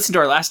ahead. If you listen to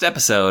our last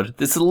episode,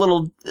 there's a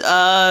little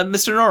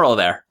Mr. Norrell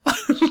there.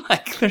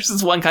 Like, there's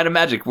this one kind of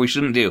magic we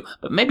shouldn't do,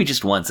 but maybe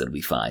just once it'll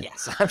be fine.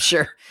 Yes, I'm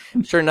sure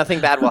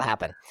nothing bad will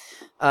happen.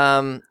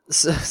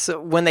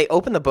 So when they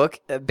open the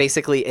book,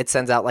 basically it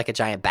sends out like a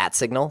giant bat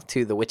signal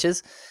to the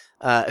witches,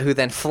 who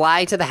then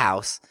fly to the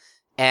house,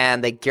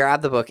 and they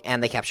grab the book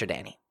and they capture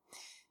Danny.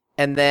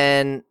 And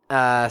then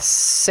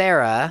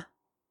Sarah,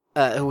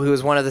 who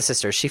is one of the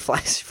sisters, she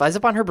flies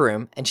up on her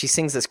broom and she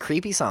sings this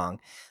creepy song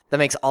that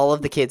makes all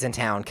of the kids in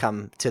town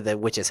come to the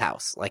witch's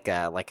house, like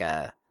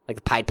the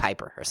Pied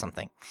Piper or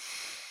something.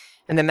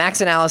 And then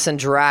Max and Allison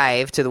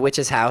drive to the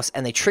witch's house,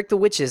 and they trick the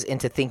witches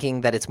into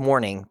thinking that it's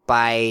morning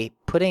by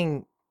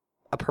putting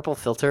a purple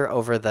filter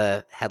over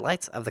the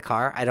headlights of the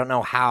car. I don't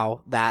know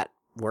how that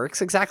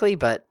works exactly,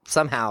 but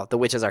somehow the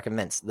witches are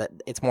convinced that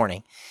it's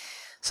morning.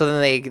 So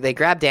then they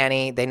grab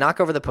Danny, they knock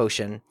over the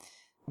potion,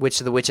 which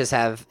the witches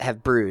have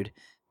brewed,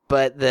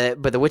 but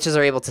the witches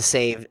are able to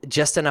save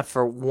just enough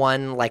for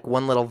one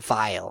little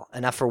vial,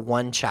 enough for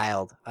one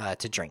child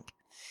to drink.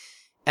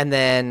 And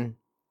then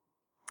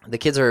the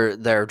kids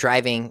they're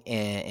driving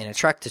in a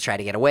truck to try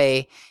to get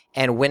away,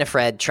 and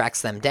Winifred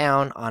tracks them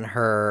down on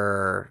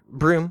her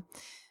broom.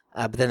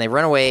 But then they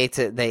run away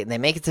they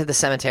make it to the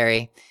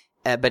cemetery,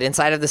 but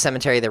inside of the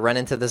cemetery they run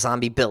into the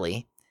zombie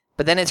Billy.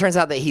 But then it turns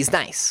out that he's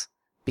nice,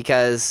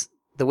 because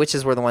the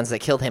witches were the ones that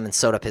killed him and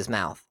sewed up his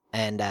mouth,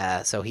 and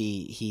so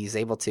he's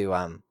able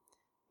to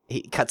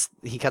he cuts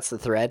the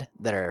thread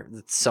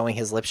that's sewing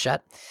his lips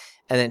shut,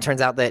 and then it turns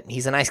out that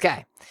he's a nice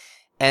guy.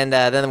 And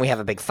then we have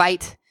a big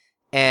fight,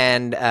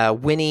 and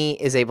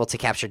Winnie is able to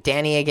capture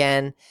Danny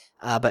again,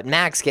 but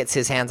Max gets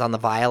his hands on the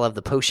vial of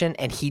the potion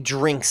and he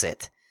drinks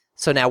it.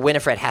 So now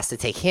Winifred has to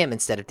take him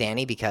instead of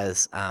Danny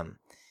because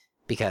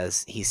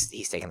because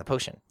he's taken the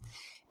potion.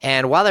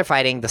 And while they're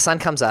fighting, the sun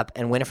comes up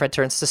and Winifred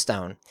turns to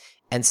stone,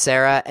 and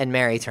Sarah and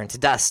Mary turn to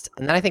dust.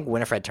 And then I think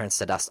Winifred turns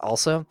to dust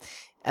also.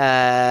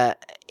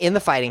 In the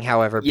fighting,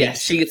 however, yeah,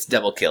 she gets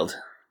double killed.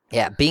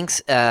 Yeah,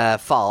 Binks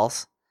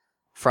falls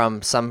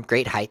from some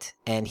great height,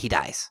 and he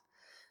dies.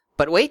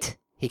 But wait,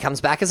 he comes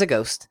back as a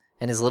ghost,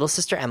 and his little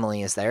sister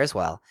Emily is there as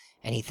well,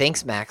 and he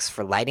thanks Max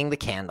for lighting the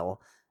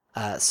candle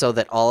so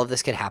that all of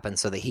this could happen,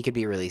 so that he could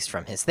be released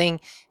from his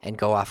thing and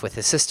go off with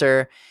his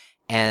sister,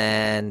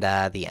 and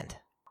the end.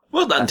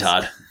 Well done,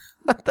 Todd.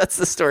 That's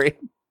the story.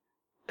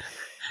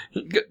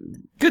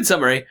 Good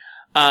summary.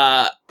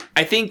 I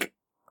think,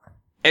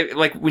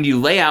 like, when you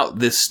lay out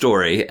this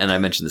story, and I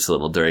mentioned this a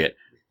little during it,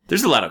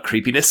 there's a lot of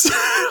creepiness.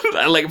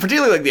 Like,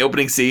 particularly like the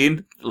opening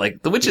scene,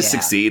 like the witches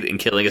succeed in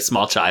killing a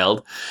small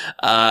child.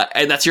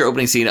 And that's your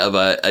opening scene of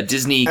a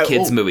Disney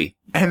kids movie.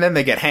 And then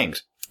they get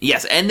hanged.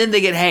 Yes. And then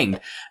they get hanged.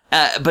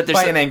 But there's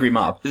by an angry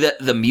mob.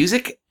 The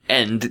music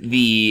and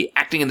the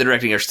acting and the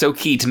directing are so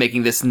key to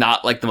making this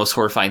not like the most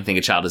horrifying thing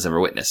a child has ever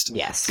witnessed.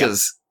 Yes.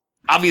 Because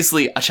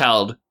obviously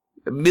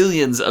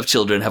millions of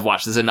children have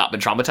watched this and not been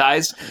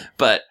traumatized,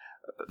 but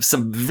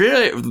some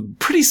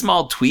pretty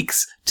small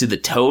tweaks to the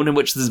tone in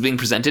which this is being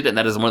presented, and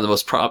that is one of the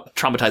most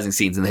traumatizing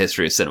scenes in the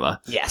history of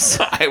cinema. Yes.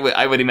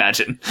 I would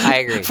imagine. I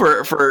agree.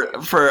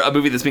 For a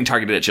movie that's being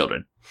targeted at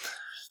children.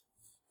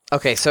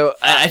 Okay, so...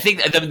 I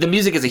think the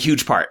music is a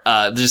huge part.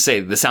 Just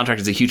say the soundtrack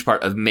is a huge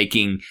part of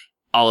making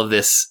all of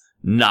this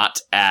not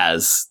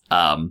as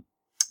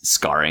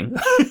scarring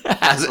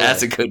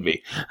as it could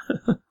be.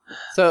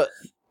 So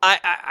I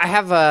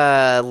have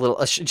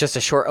just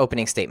a short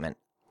opening statement.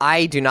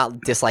 I do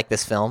not dislike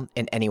this film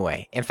in any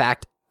way. In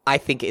fact, I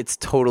think it's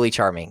totally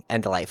charming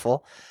and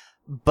delightful.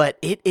 But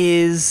it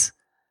is...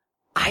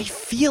 I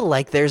feel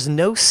like there's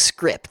no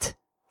script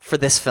for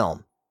this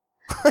film.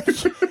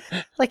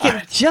 Like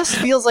it just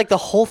feels like the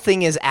whole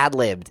thing is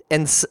ad-libbed.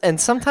 And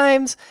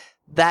sometimes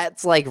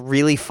that's like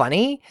really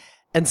funny.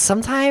 And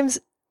sometimes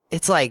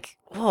it's like,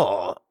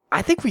 oh,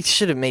 I think we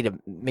should have made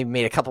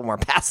a couple more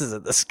passes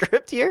at the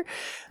script here.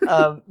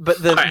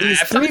 But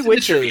these three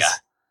witches...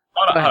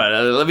 Hold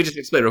on. Let me just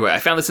explain real quick. I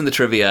found this in the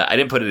trivia. I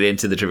didn't put it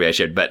into the trivia I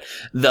shared, but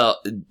the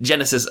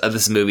genesis of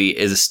this movie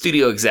is a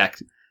studio exec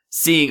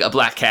seeing a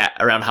black cat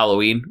around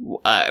Halloween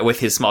with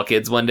his small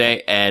kids one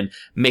day and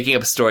making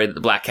up a story that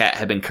the black cat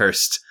had been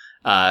cursed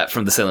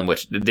from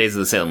the days of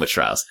the Salem witch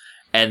trials.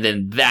 And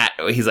then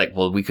he's like,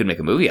 well, we could make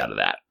a movie out of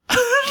that.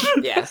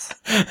 Yes.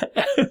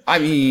 I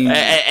mean...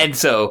 And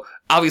so...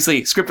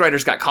 Obviously,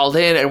 scriptwriters got called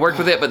in and worked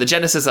with it, but the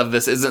genesis of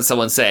this isn't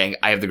someone saying,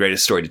 I have the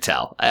greatest story to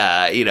tell.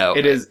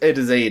 It is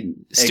a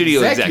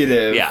studio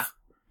executive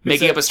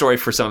making up a story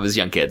for some of his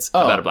young kids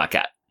about a black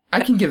cat.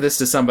 I can give this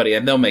to somebody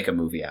and they'll make a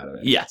movie out of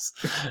it. Yes.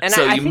 And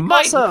so I you think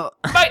might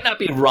not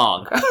be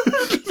wrong.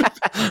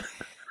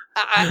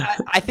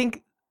 I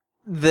think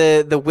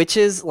the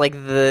witches, like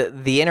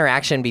the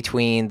interaction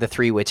between the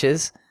three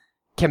witches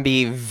can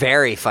be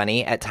very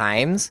funny at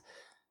times,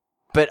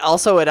 but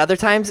also at other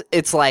times,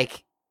 it's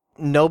like,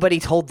 nobody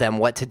told them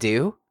what to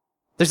do.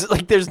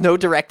 There's no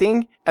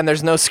directing and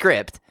there's no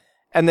script,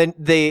 and then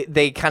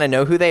they kind of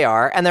know who they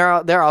are, and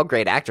they're all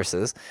great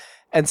actresses,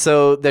 and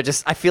so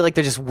I feel like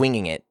they're just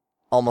winging it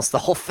almost the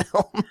whole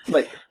film.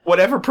 Like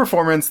whatever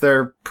performance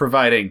they're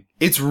providing,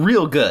 it's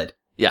real good.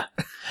 Yeah,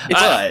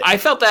 I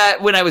felt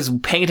that when I was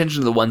paying attention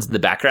to the ones in the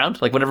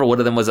background. Like whenever one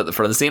of them was at the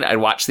front of the scene, I'd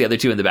watch the other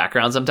two in the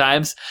background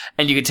sometimes,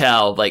 and you could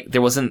tell like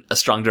there wasn't a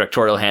strong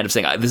directorial hand of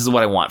saying, "This is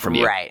what I want from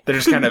you." Right? They're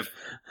just kind of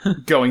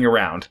going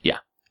around. Yeah.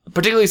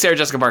 Particularly Sarah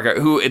Jessica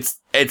Parker, who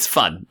it's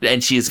fun,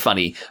 and she is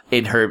funny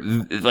in her,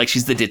 like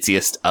she's the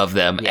ditziest of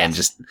them, and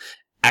just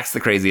acts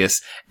the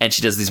craziest, and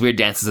she does these weird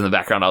dances in the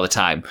background all the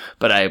time.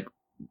 But I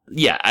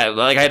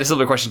had a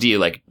similar question to you,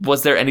 like,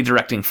 was there any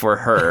directing for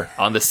her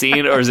on the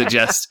scene, or is it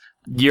just,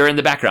 you're in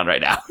the background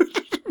right now?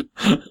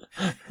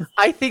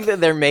 I think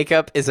that their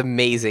makeup is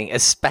amazing,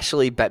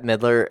 especially Bette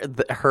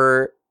Midler,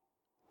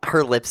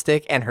 her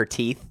lipstick and her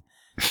teeth.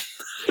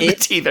 The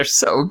teeth are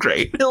so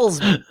great.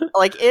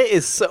 Like, it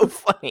is so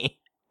funny.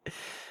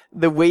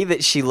 The way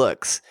that she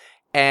looks.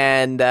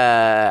 And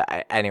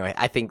anyway,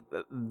 I think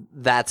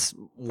that's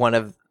one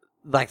of,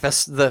 like,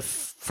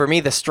 for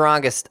me, the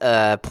strongest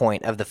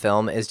point of the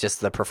film is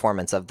just the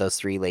performance of those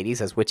three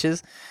ladies as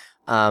witches.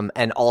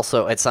 And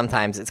also,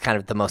 sometimes it's kind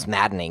of the most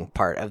maddening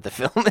part of the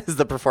film is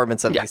the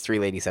performance of these three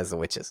ladies as the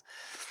witches.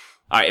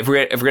 All right, if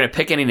we're gonna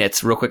pick any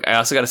nits real quick, I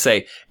also got to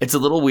say it's a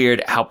little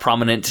weird how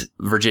prominent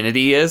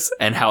virginity is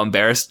and how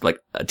embarrassed like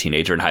a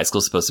teenager in high school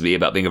is supposed to be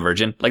about being a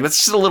virgin. Like that's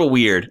just a little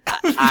weird.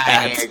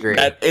 I agree.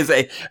 That is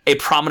a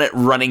prominent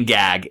running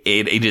gag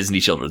in a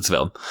Disney children's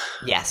film.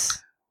 Yes.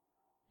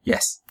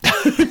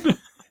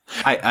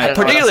 I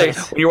particularly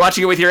when you're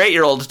watching it with your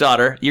 8-year-old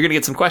daughter, you're gonna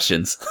get some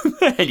questions,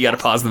 and you got to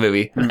pause the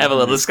movie and have a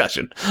little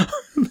discussion.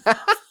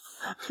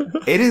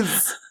 It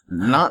is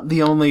not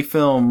the only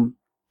film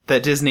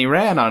that Disney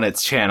ran on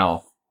its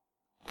channel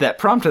that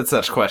prompted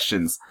such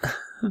questions.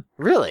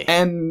 Really?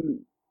 And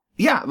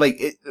yeah, like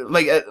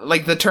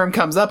the term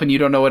comes up and you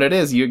don't know what it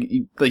is.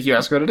 You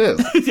ask what it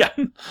is. Yeah.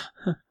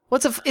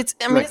 It's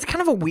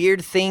kind of a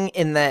weird thing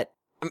in that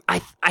I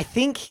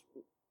think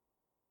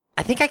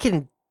I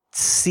can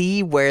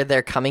see where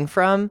they're coming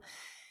from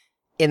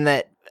in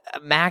that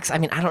Max, I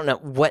mean, I don't know,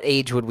 what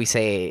age would we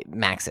say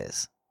Max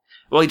is?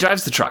 Well, he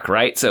drives the truck,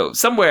 right? So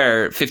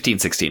somewhere 15,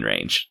 16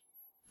 range.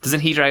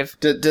 Doesn't he drive?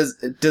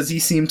 Does he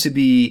seem to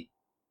be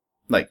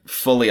like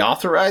fully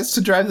authorized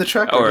to drive the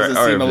truck, or does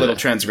it seem a little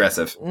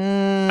transgressive?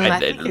 I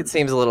think it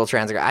seems a little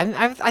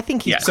transgressive. I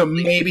think he's so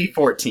maybe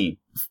 14.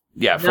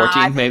 Yeah,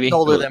 14 maybe. He's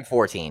older than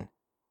 14.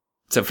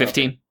 So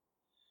 15?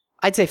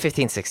 I'd say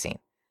 15, 16.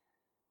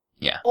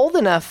 Yeah. Old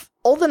enough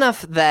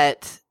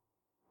that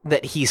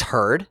he's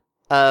heard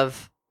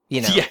of,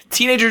 you know. Yeah,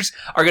 teenagers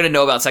are going to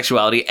know about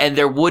sexuality, and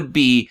there would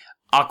be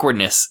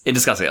awkwardness in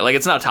discussing it. Like,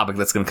 it's not a topic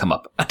that's going to come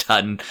up a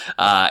ton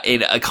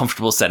in a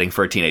comfortable setting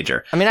for a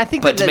teenager. I mean, I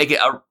think but to make it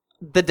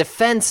the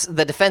defense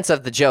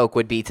of the joke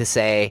would be to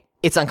say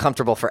it's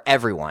uncomfortable for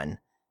everyone.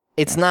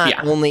 It's not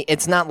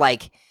it's not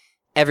like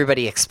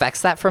everybody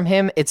expects that from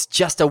him. It's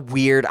just a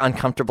weird,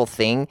 uncomfortable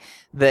thing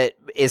that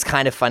is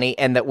kind of funny,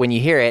 and that when you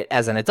hear it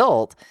as an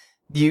adult,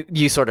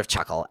 you sort of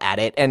chuckle at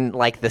it, and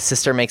like the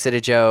sister makes it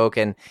a joke,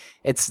 and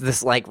it's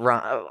this like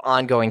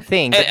ongoing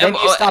thing. But then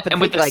you stop and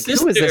think, like,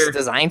 who is this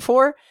designed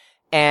for?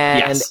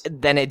 And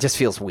then it just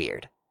feels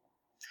weird.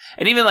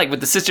 And even like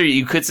with the sister,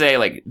 you could say,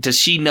 like, does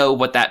she know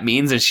what that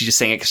means? Or is she just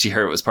saying it because she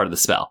heard it was part of the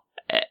spell?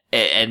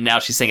 And now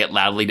she's saying it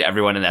loudly to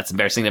everyone, and that's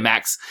embarrassing to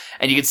Max.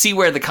 And you can see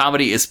where the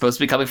comedy is supposed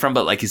to be coming from,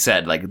 but like you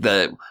said, like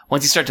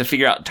once you start to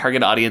figure out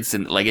target audience,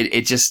 and like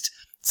it just,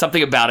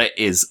 something about it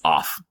is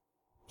off.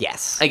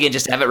 Yes. Again,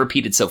 just to have it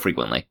repeated so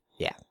frequently.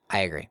 Yeah, I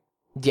agree.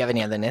 Do you have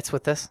any other nits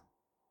with this?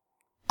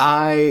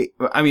 I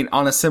mean,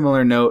 on a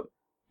similar note,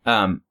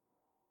 when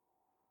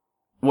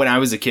I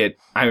was a kid,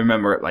 I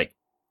remember like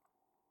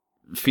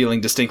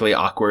feeling distinctly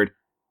awkward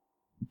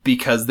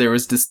because there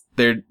was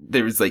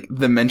like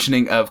the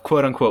mentioning of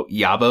quote unquote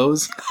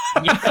yabos.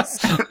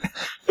 Yes.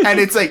 And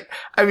it's like,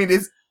 I mean,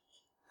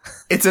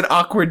 it's an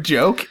awkward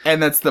joke,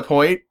 and that's the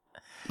point.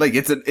 Like,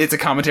 it's a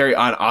commentary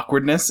on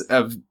awkwardness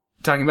of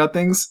talking about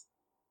things.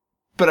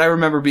 But I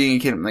remember being a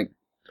kid, I'm like,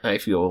 I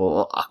feel a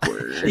little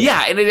awkward.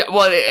 Yeah, and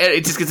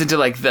it just gets into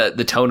like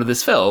the tone of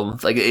this film.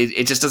 Like,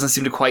 it just doesn't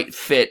seem to quite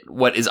fit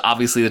what is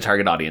obviously the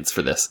target audience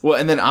for this. Well,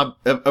 and then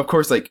of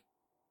course, like,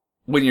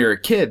 when you're a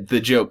kid, the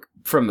joke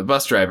from the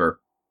bus driver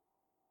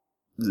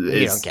is,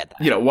 you don't get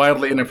that.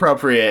 Wildly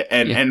inappropriate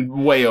and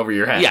way over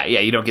your head. Yeah,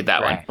 you don't get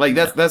that one. Like,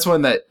 that's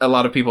one that a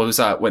lot of people who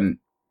saw it when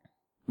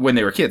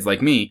they were kids,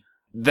 like me,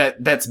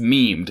 that's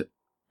memed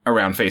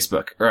around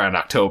Facebook around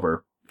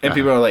October. And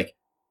people are like,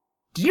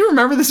 do you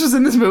remember this was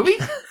in this movie?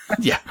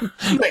 Yeah.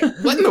 Like,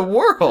 what in the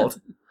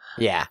world?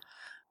 Yeah.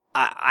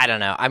 I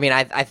don't know. I mean,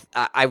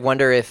 I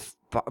wonder if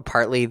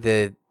partly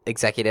the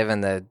executive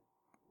and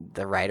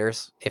the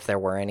writers, if there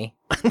were any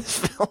in this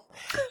film.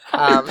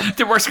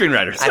 There were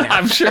screenwriters,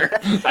 I'm sure.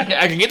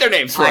 I can get their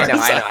names for I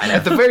know.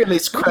 At the very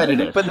least,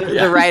 credited. But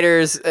the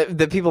writers,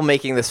 the people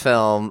making this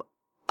film,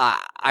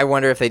 I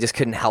wonder if they just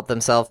couldn't help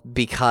themselves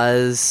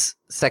because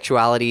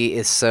sexuality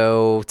is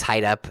so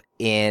tied up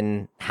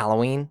in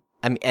Halloween.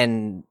 I'm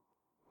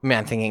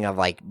thinking of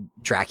like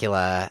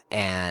Dracula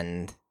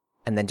and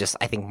then just,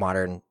 I think,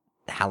 modern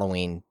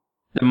Halloween.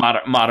 The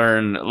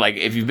modern, like,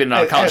 if you've been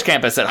on a college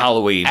campus at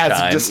Halloween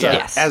time.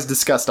 As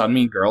discussed on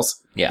Mean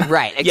Girls. Yeah.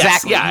 Right,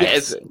 exactly.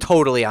 Yes.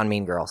 Totally on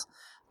Mean Girls.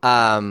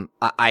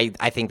 I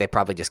think they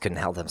probably just couldn't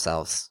help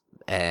themselves,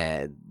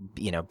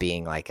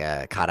 being like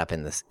caught up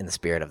in the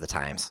spirit of the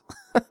times.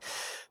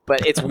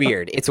 But it's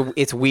weird.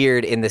 It's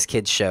weird in this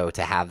kid's show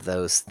to have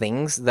those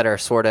things that are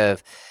sort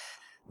of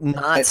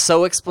not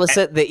so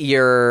explicit that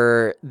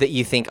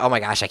you think, oh my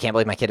gosh, I can't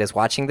believe my kid is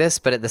watching this.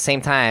 But at the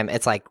same time,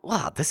 it's like,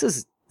 wow, this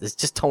is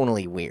just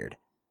tonally weird.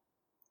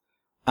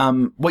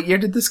 What year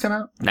did this come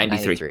out?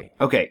 93.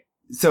 Okay.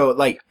 So,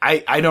 like,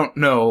 I don't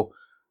know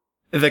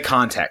the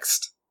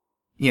context,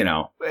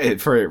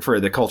 for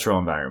the cultural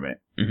environment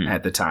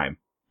at the time,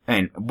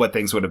 and what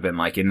things would have been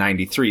like in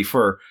 93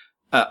 for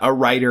a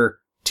writer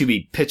to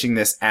be pitching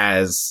this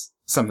as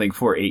something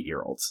for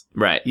 8-year-olds.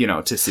 Right.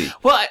 To see.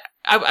 Well,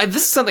 I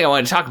this is something I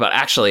wanted to talk about,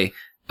 actually,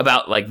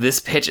 about, like, this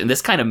pitch and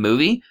this kind of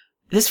movie.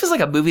 This feels like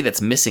a movie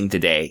that's missing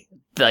today.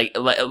 Like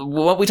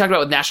what we talked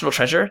about with National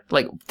Treasure,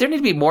 like, there need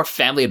to be more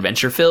family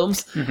adventure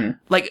films. Mm-hmm.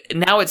 Like,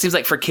 now it seems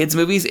like for kids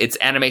movies, it's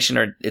animation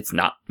or it's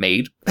not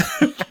made,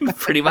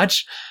 pretty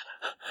much.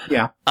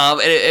 Yeah.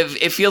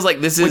 It feels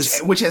like this is...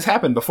 Which has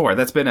happened before.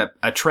 That's been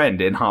a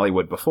trend in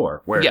Hollywood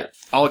before, where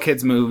all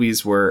kids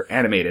movies were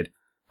animated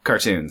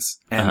cartoons,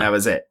 and that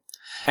was it.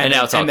 And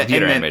now it's all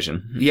computer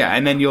animation. Yeah,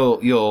 and then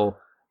you'll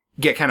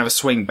get kind of a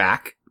swing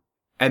back,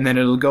 and then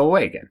it'll go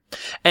away again.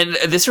 And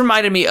this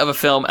reminded me of a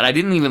film, and I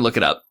didn't even look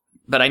it up,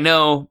 but I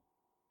know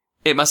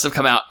it must have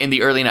come out in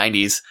the early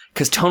 90s,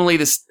 because tonally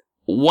this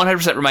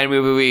 100% reminded me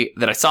of a movie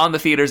that I saw in the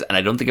theaters, and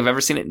I don't think I've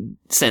ever seen it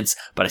since,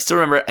 but I still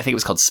remember it. I think it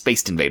was called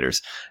Space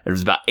Invaders. It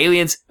was about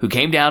aliens who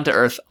came down to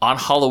Earth on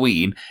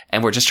Halloween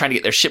and were just trying to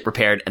get their ship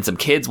repaired, and some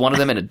kids, one of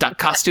them in a duck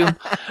costume,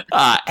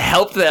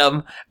 helped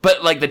them.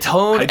 But like the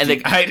tone and the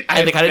kind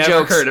of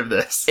jokes, heard of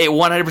this. It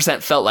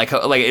 100% felt like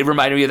it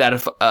reminded me of that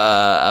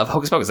of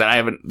Hocus Pocus. And I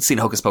haven't seen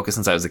Hocus Pocus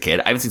since I was a kid.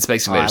 I haven't seen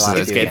Space Invaders since I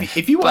was a kid.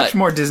 If you watch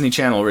more Disney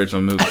Channel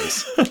original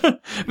movies,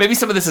 maybe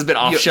some of this has been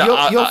off.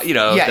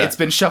 It's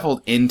been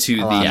shuffled into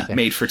the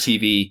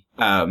made-for-TV,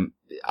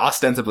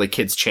 ostensibly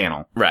kids'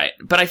 channel. Right.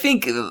 But I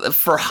think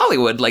for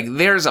Hollywood, like,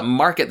 there's a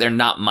market they're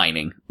not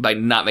mining by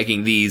not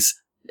making these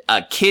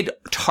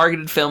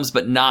kid-targeted films,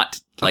 but not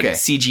like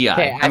CGI.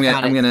 Okay, I'm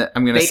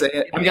gonna say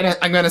it. I'm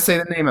gonna say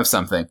the name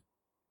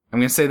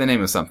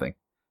of something.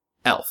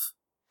 Elf.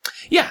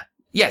 Yeah.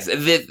 Yes.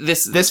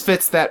 This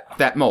fits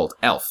that mold.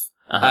 Elf.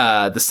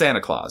 The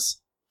Santa Claus.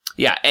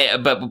 Yeah,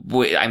 but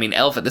I mean,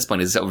 Elf at this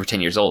point is over 10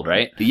 years old,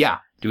 right? Yeah.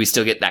 Do we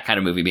still get that kind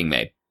of movie being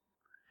made?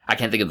 I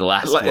can't think of the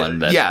last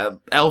one.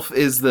 Elf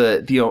is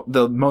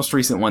the most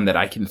recent one that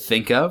I can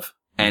think of,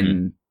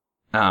 and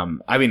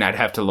I mean, I'd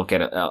have to look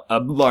at a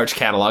large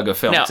catalog of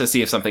films to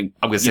see if something.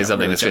 I'm going to say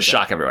something that's going to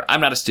shock everyone.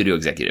 I'm not a studio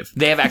executive.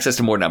 They have access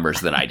to more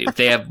numbers than I do.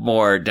 They have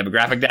more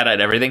demographic data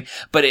and everything,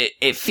 but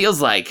it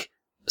feels like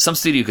some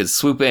studio could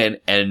swoop in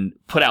and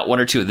put out one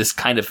or two of this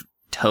kind of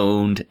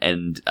toned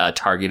and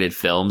targeted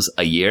films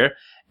a year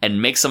and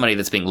make some money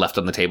that's being left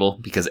on the table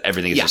because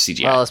everything is just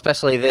CGI. Well,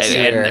 especially this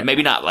year. And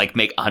maybe not like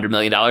make $100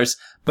 million,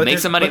 but make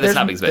some money that's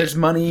not being spent. There's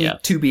money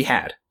to be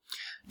had.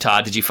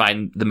 Todd, did you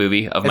find the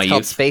movie of my youth? It's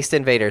called Space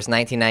Invaders,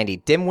 1990.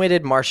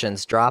 Dim-witted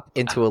Martians drop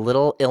into a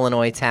little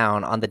Illinois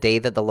town on the day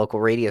that the local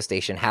radio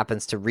station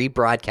happens to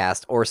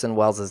rebroadcast Orson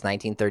Welles'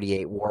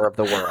 1938 War of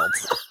the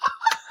Worlds.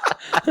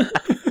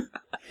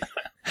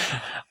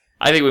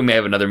 I think we may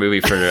have another movie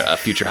for a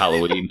future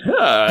Halloween,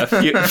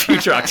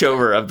 future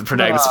October of the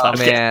Protagonist podcast.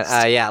 Man,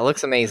 it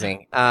looks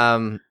amazing.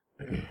 Wow,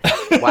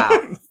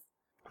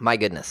 my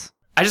goodness.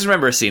 I just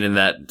remember a scene in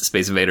that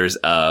Space Invaders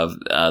of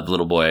the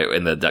little boy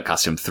in the duck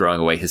costume throwing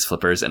away his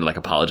flippers and like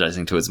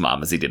apologizing to his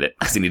mom as he did it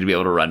because he needed to be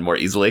able to run more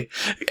easily,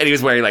 and he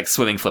was wearing like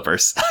swimming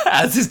flippers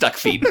as his duck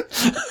feet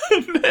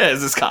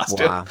as his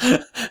costume. Wow.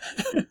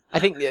 I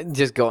think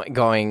just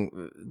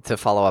going to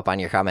follow up on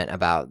your comment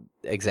about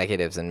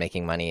executives and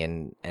making money,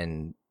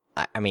 and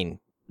I mean,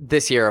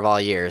 this year of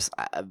all years,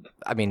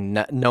 I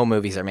mean, no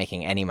movies are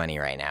making any money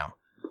right now.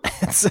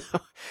 So,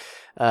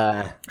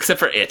 except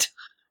for It.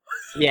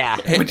 Yeah,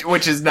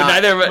 which is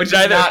not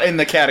not in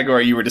the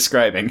category you were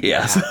describing.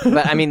 Yes,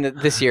 but I mean,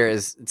 this year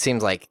it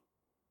seems like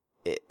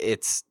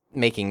it's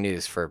making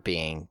news for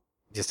being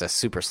just a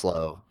super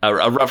slow, a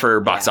rougher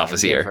box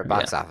office year for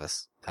box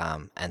office.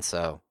 And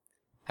so,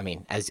 I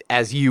mean,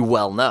 as you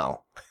well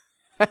know.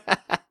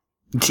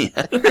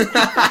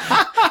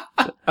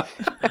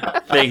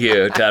 Thank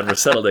you, Todd, for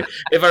settling.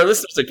 If our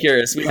listeners are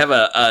curious, we have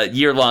a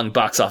year-long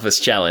box office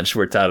challenge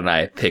where Todd and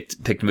I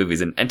picked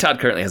movies, and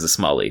Todd currently has a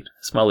small lead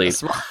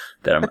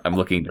that I'm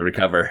looking to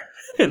recover.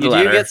 In the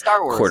you do get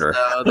Star Wars quarter.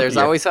 So there's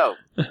always hope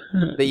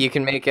that you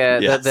can make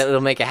that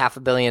it'll make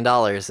 $500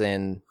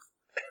 million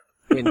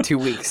in 2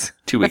 weeks.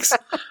 2 weeks,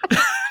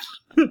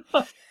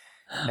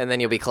 and then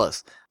you'll be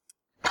close.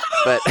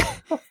 But.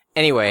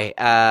 Anyway,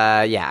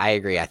 I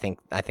agree. I think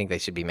they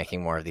should be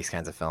making more of these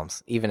kinds of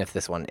films, even if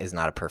this one is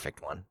not a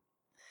perfect one.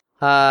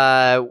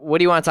 What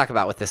do you want to talk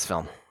about with this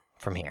film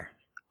from here?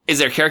 Is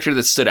there a character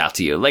that stood out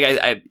to you? Like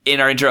I in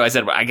our intro, I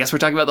said, I guess we're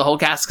talking about the whole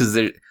cast because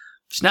there's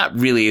not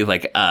really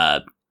like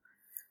a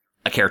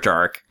character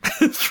arc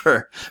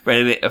for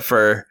any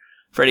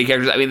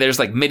characters. I mean, there's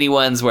like mini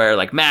ones where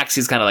like Max,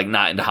 he's kind of like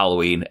not into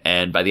Halloween,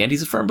 and by the end,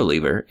 he's a firm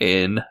believer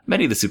in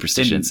many of the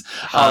superstitions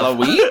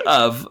Halloween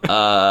of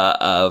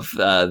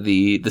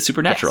the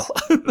supernatural.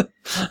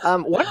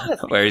 One of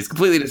the where he's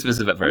completely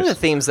dismissive at first. One of the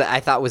themes that I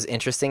thought was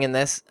interesting in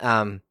this,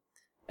 and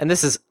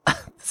this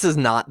is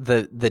not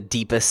the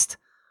deepest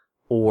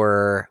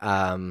or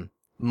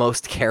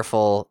most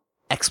careful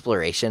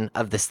exploration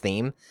of this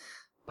theme,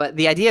 but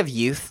the idea of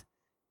youth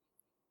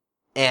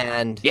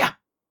and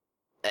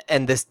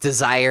this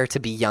desire to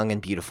be young and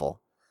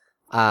beautiful,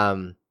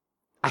 I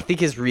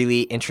think is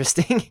really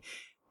interesting.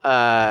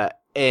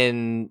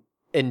 In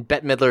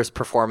Bette Midler's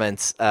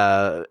performance,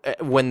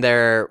 when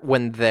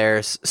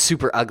they're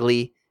super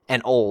ugly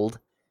and old,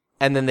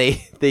 and then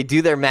they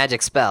do their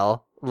magic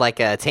spell like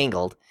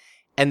Tangled,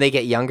 and they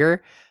get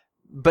younger,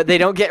 but they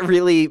don't get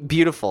really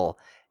beautiful.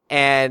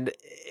 And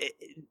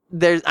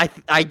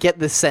I get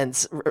the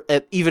sense,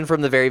 even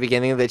from the very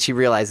beginning, that she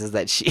realizes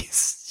that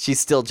she's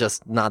still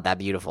just not that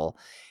beautiful,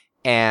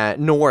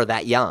 and nor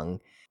that young.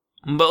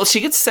 Well, she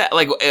gets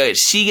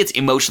she gets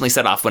emotionally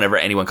set off whenever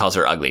anyone calls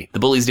her ugly. The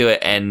bullies do it,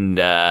 and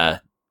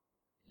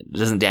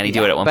doesn't Danny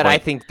do it at one point? But I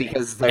think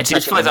because they're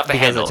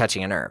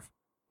touching a nerve,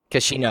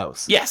 because she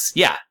knows. Yes,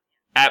 yeah.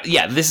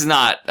 This is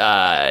not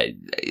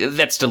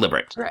that's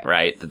deliberate,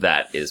 right?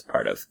 That is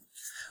part of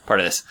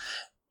this.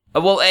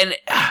 Well, and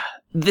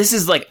this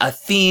is like a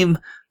theme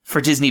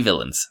for Disney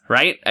villains,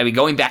 right? I mean,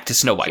 going back to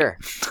Snow White. Sure.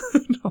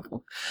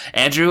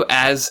 Andrew,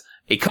 as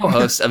a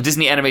co-host of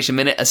Disney Animation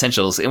Minute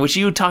Essentials, in which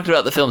you talked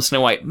about the film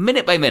Snow White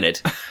minute by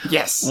minute.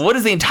 Yes. What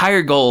is the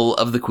entire goal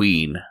of the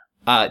Queen?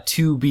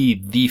 To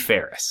be the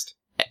fairest.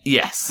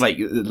 Yes. Like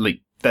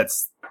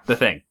that's the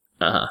thing.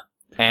 Uh-huh.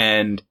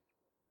 And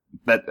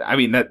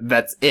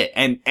that's it.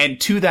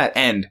 And to that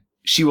end,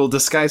 she will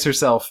disguise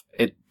herself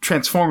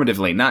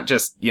transformatively, not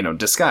just,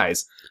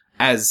 disguise,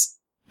 as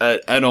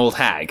an old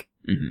hag.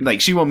 Mm-hmm. Like,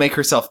 she will make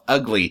herself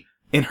ugly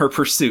in her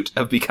pursuit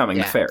of becoming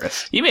the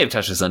fairest. You may have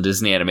touched this on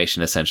Disney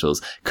Animation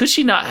Essentials. Could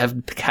she not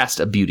have cast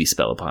a beauty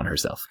spell upon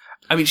herself?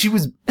 I mean, she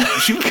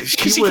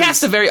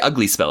cast a very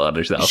ugly spell on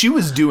herself. She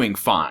was doing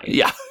fine.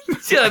 Yeah.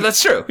 Yeah,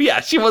 that's true.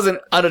 Yeah, she wasn't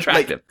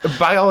unattractive. Like,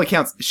 by all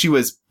accounts, she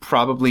was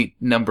probably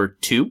number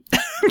 2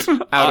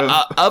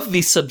 out of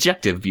the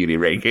subjective beauty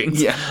rankings.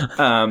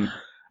 Yeah.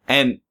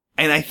 And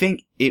I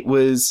think it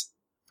was,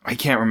 I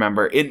can't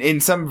remember.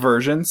 In some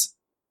versions,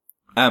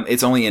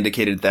 it's only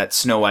indicated that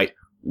Snow White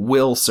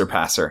will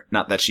surpass her,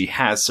 not that she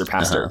has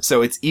surpassed her.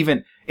 So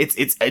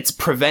it's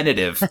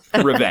preventative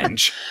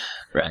revenge.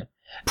 Right.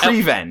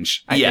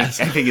 Prevenge. I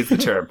think is the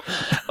term.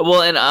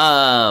 Well,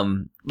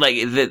 and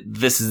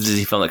this is a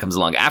Disney film that comes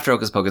along after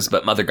Hocus Pocus,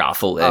 but Mother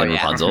Gothel and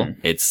Rapunzel.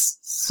 Mm-hmm. It's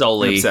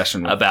solely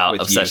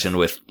obsession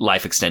with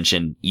life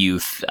extension,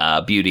 youth,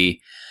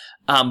 beauty.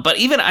 But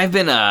even I've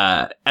been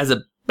as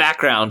a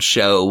background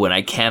show when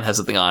I can have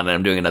something on and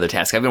I'm doing another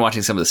task, I've been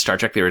watching some of the Star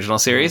Trek the original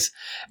series,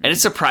 and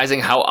it's surprising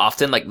how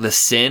often the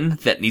sin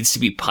that needs to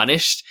be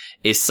punished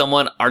is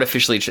someone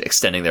artificially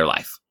extending their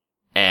life.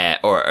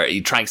 Or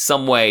trying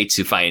some way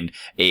to find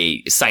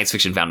a science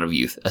fiction fountain of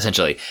youth,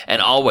 essentially.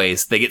 And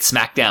always they get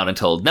smacked down and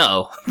told,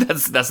 no,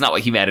 that's not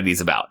what humanity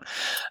is about.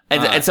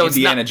 And so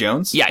Indiana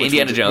Jones? Yeah,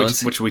 Indiana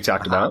Jones. Which we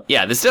talked about.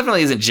 Yeah, this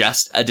definitely isn't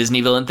just a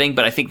Disney villain thing,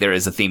 but I think there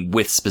is a theme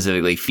with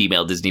specifically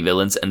female Disney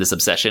villains and this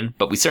obsession.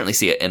 But we certainly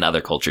see it in other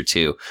culture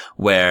too,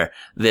 where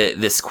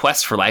this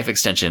quest for life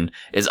extension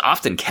is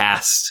often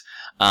cast,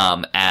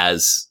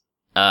 as,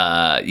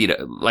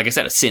 like I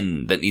said, a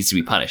sin that needs to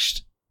be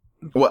punished.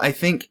 Well, I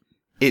think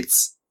it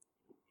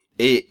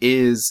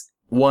is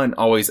one,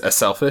 always a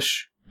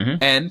selfish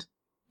end.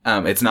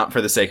 It's not for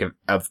the sake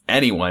of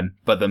anyone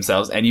but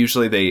themselves. And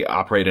usually they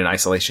operate in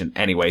isolation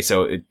anyway.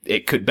 So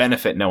it could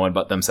benefit no one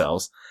but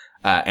themselves,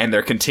 and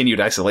their continued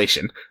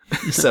isolation.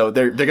 So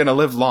they're going to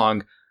live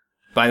long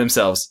by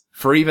themselves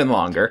for even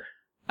longer.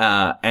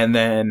 And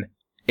then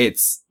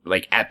it's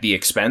at the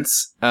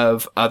expense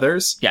of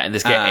others. Yeah.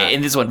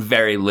 In this one,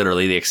 very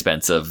literally the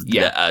expense of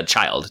a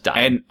child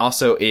dying. And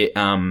also it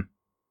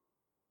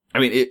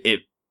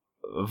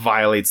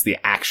violates the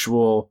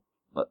actual,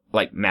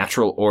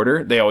 natural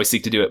order. They always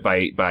seek to do it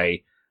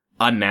by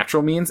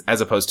unnatural means,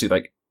 as opposed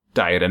to,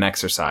 diet and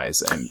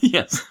exercise and,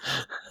 yes,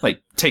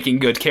 taking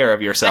good care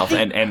of yourself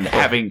and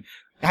having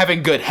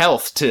good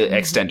health to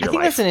extend your life.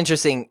 I think that's an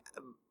interesting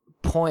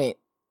point.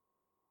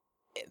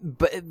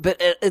 But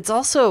it's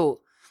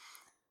also,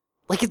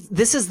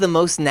 this is the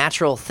most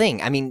natural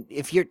thing. I mean,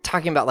 if you're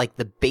talking about,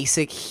 the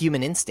basic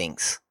human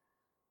instincts,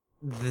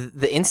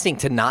 the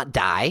instinct to not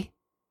die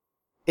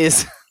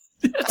is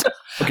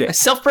okay.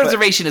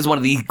 Self-preservation is one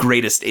of the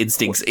greatest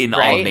instincts in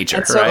all of nature.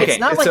 And so right? It's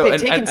not they've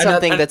taken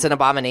something that's an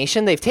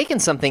abomination. They've taken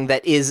something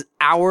that is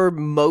our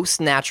most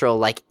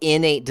natural,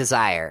 innate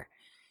desire,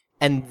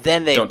 and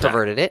then they've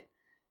perverted it,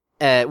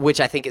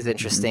 which I think is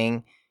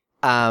interesting.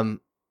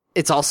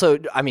 It's also,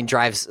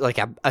 drives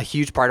a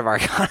huge part of our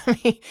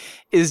economy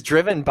is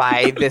driven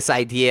by this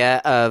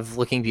idea of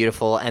looking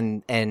beautiful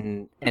and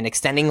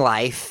extending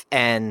life.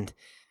 And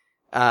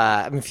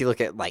if you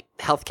look at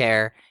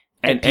healthcare.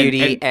 And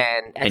beauty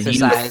and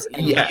exercise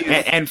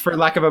and for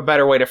lack of a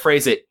better way to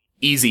phrase it,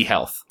 easy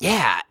health.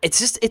 Yeah,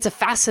 it's a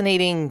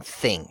fascinating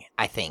thing,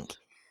 I think.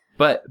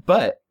 But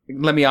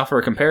let me offer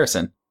a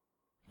comparison.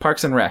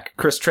 Parks and Rec,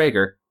 Chris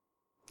Traeger.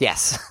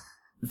 Yes.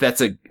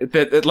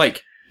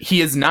 He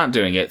is not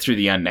doing it through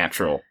the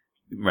unnatural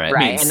right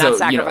means. And not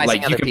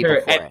sacrificing other people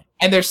for it.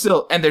 And there's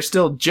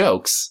still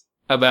jokes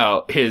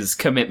about his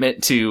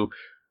commitment to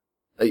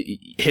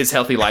his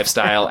healthy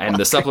lifestyle and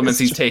the supplements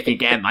he's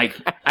taking, and I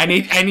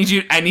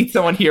need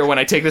someone here when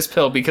I take this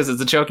pill because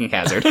it's a choking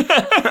hazard,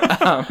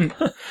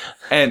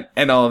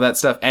 and all of that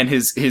stuff, and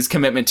his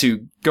commitment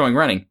to going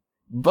running,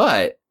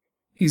 but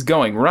he's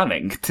going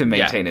running to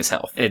maintain his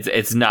health.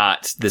 It's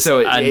not this,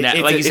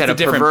 like you said, a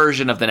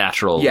perversion of the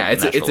natural. Yeah,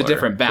 it's a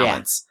different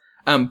balance.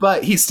 Yeah.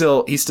 But he's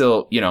still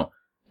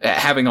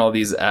having all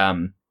these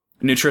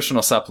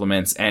nutritional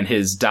supplements, and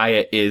his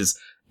diet is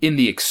in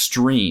the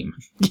extreme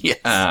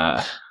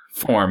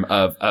form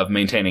of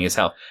maintaining his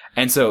health.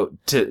 And so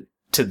to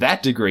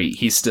that degree,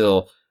 he's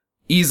still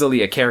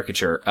easily a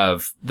caricature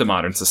of the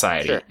modern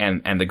society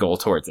and the goal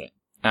towards it.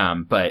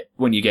 But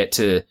when you get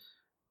to,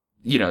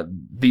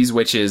 these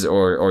witches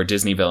or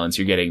Disney villains,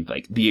 you're getting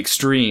the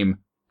extreme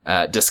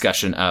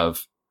discussion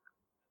of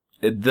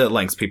the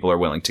lengths people are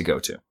willing to go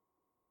to.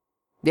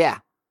 Yeah.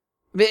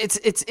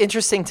 It's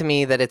interesting to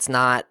me that it's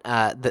not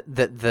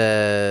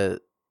the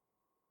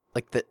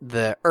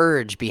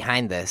urge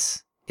behind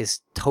this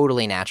is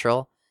totally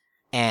natural,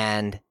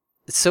 and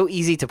so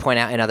easy to point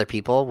out in other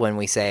people when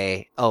we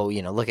say, oh,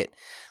 look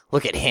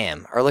at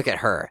him or look at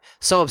her.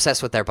 So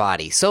obsessed with their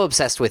body, so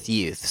obsessed with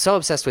youth, so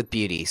obsessed with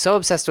beauty, so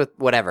obsessed with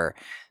whatever.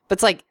 But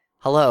it's like,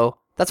 hello,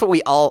 that's what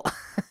we all,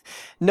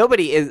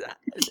 nobody is,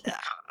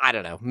 I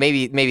don't know,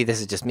 maybe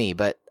this is just me,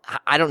 but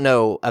I don't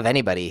know of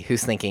anybody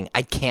who's thinking,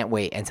 I can't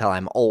wait until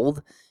I'm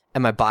old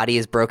and my body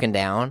is broken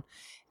down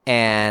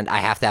and I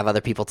have to have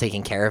other people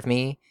taking care of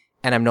me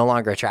and I'm no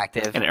longer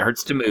attractive. And it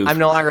hurts to move. I'm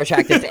no longer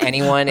attractive to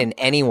anyone in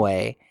any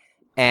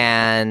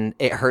and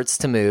it hurts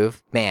to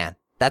move. Man,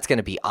 that's going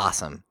to be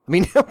awesome. I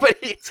mean,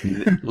 nobody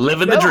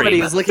living the dream.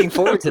 Nobody is looking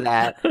forward to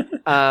that.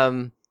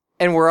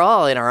 And we're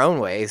all in our own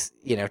ways,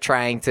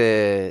 trying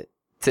to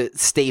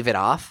stave it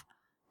off.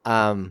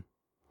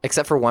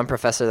 Except for one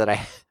professor that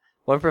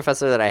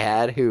I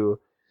had who,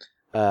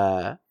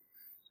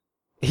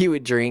 he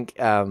would drink,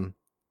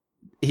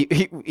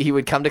 he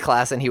would come to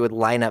class and he would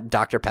line up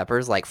Dr.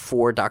 Peppers, like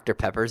 4 Dr.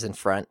 Peppers in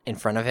front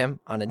of him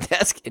on a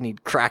desk, and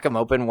he'd crack them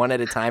open one at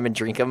a time and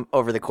drink them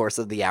over the course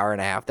of the hour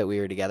and a half that we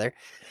were together.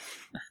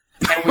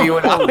 And we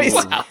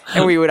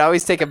would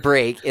always take a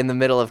break in the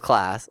middle of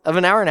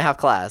an hour and a half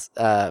class,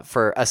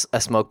 for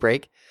a smoke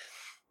break.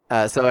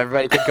 So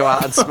everybody could go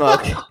out and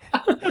smoke.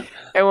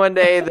 And one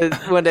day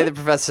the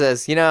professor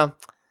says,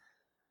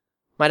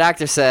 my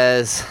doctor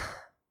says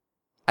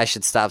I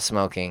should stop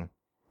smoking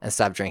and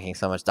stop drinking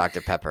so much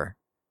Dr. Pepper.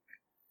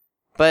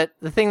 But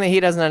the thing that he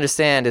doesn't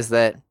understand is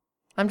that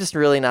I'm just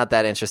really not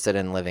that interested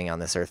in living on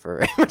this earth for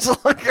very much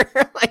longer.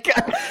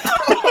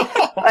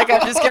 I'm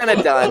just kind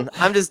of done.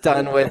 I'm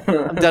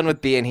done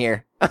with being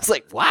here. I was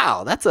like,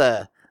 wow, that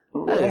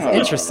is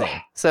interesting.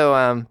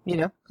 So,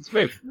 It's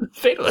very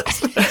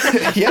fatalist.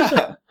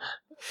 Yeah.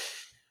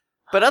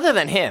 But other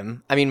than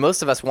him, I mean,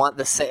 most of us want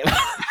the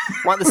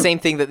same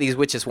thing that these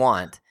witches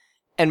want.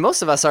 And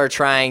most of us are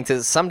trying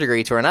to some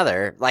degree to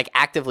another, like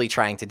actively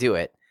trying to do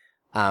it.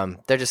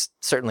 They're just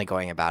certainly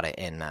going about it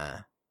in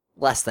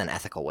less than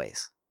ethical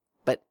ways.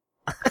 But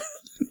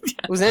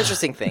it was an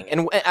interesting thing.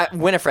 And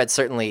Winifred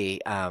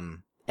certainly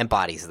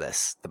embodies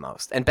this the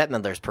most. And Bette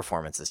Midler's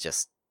performance is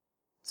just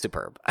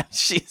superb.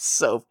 She's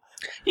so...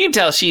 You can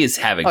tell she is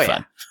having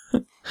fun. Yeah.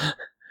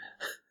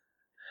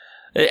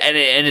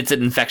 And it's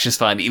an infectious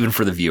fun, even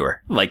for the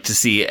viewer. Like, to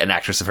see an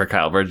actress of her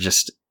caliber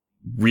just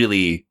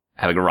really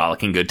having a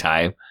rollicking good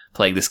time,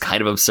 playing this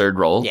kind of absurd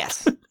role.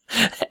 Yes.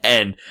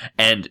 and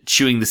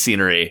chewing the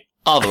scenery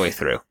all the way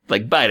through.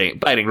 Like,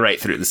 biting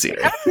right through the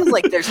scenery. It feels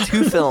like there's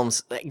 2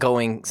 films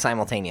going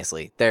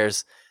simultaneously.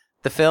 There's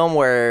the film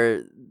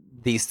where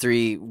these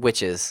 3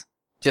 witches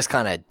just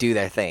kind of do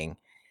their thing.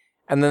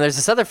 And then there's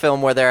this other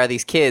film where there are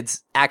these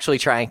kids actually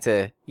trying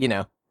to,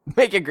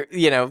 make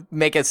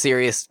a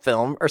serious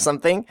film or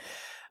something.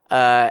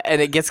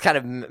 And it gets kind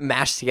of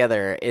mashed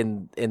together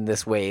in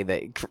this way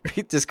that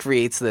it just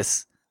creates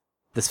this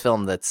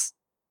film that's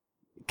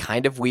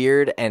kind of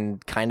weird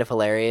and kind of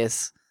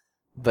hilarious,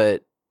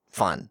 but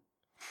fun.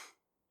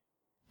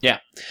 Yeah.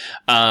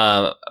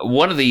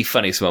 One of the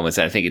funniest moments,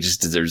 and I think it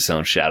just deserves its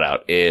own shout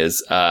out,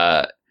 is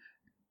the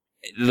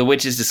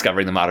witches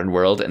discovering the modern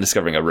world and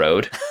discovering a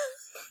road.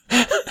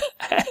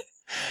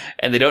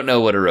 And they don't know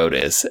what a road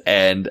is.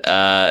 And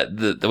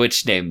the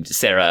witch named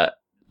Sarah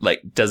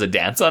does a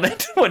dance on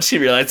it when she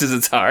realizes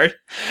it's hard.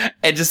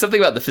 And just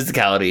something about the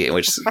physicality in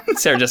which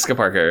Sarah Jessica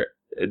Parker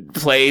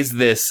plays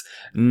this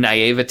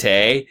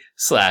naivete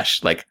 /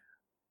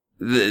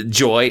 the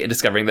joy in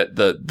discovering that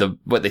the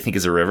what they think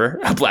is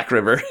a black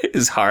river,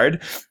 is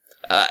hard.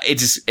 It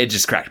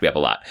just cracked me up a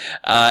lot.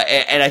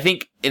 And I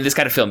think in this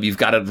kind of film, you've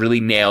got to really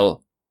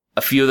nail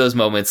a few of those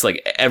moments.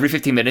 Like, every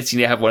 15 minutes, you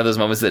need to have one of those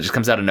moments that just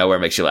comes out of nowhere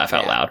and makes you laugh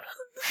out loud.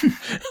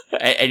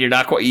 And you're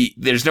not quite,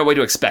 there's no way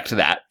to expect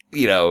that,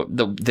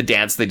 the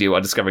dance they do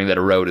on discovering that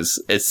a road is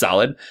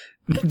solid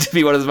to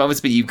be one of those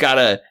moments, but you've got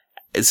to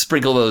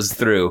sprinkle those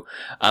through.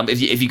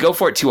 If you go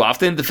for it too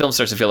often, the film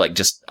starts to feel like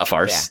just a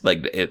farce. Yeah.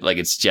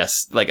 It's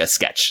just like a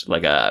sketch,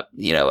 like a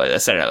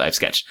Saturday Night Live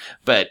sketch.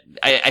 But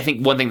I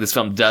think one thing this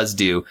film does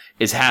do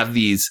is have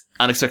these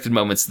unexpected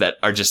moments that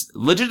are just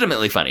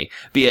legitimately funny,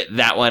 be it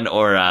that one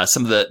or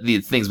some of the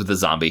things with the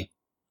zombie.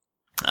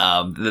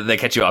 They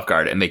catch you off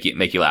guard and make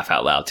you laugh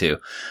out loud too.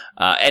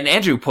 And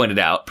Andrew pointed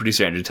out,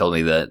 producer Andrew told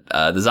me that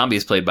the zombie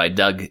is played by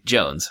Doug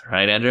Jones,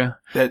 right, Andrew?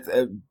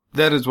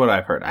 That is what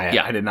I've heard.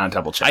 I did not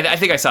double check. I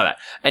think I saw that.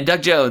 And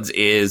Doug Jones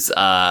is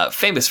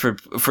famous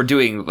for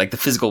doing the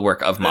physical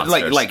work of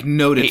monsters. Like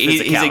noted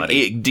physicality.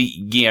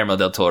 He's a Guillermo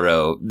del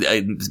Toro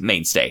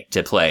mainstay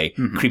to play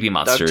creepy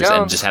monsters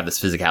and just have this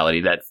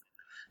physicality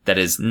that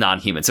is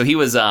non-human. So he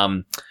was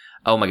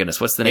oh my goodness,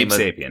 what's the name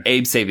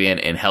Abe Sapien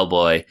in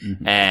Hellboy,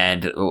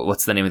 and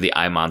what's the name of the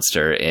eye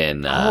monster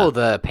in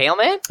the Pale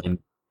Man?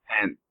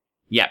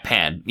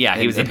 Pan. Yeah,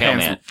 he was the Pale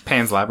Man.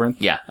 Pan's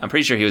Labyrinth. Yeah, I'm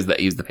pretty sure he was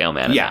the Pale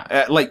Man.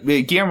 Yeah,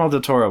 Guillermo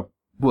del Toro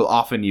will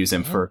often use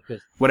him for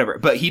whatever,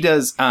 but he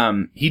does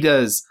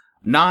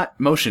not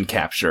motion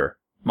capture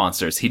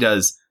monsters. He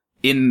does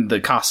in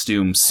the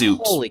costume suit,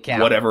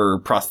 whatever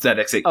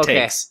prosthetics it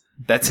takes.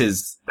 That's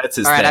his All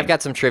right, thing. I've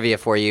got some trivia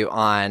for you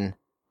on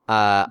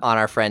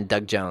our friend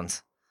Doug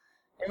Jones.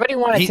 Anybody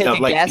want to take a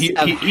guess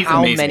of he's how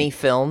amazing. many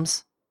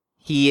films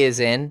he is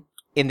in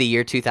the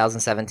year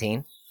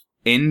 2017?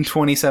 In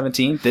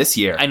 2017, this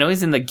year. I know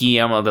he's in the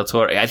Guillermo del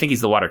Toro. I think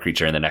he's the water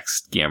creature in the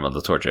next Guillermo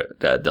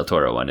del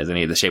Toro one, isn't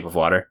he? The Shape of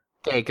Water.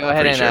 Okay, go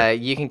ahead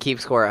and you can keep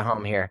score at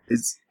home here.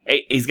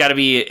 He's got to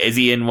be. Is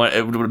he in one?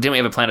 Didn't we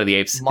have a Planet of the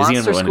Apes? Monster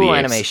is he in one School of the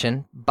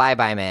Animation, Bye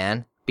Bye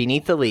Man,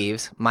 Beneath the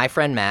Leaves, My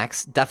Friend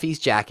Max, Duffy's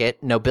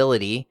Jacket,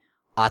 Nobility,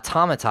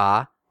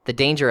 Automata, The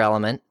Danger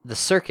Element, The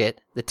Circuit,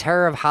 The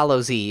Terror of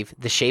Hallows Eve,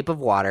 The Shape of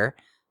Water,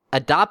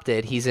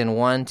 Adopted. He's in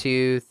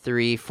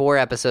 4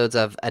 episodes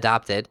of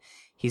Adopted.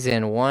 He's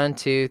in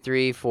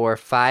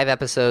 5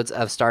 episodes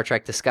of Star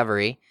Trek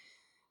Discovery.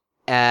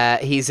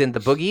 He's in The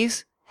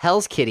Boogies,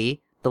 Hell's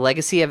Kitty, The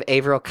Legacy of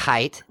Averill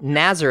Kite,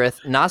 Nazareth,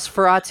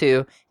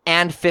 Nosferatu,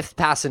 and Fifth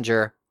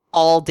Passenger,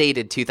 all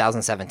dated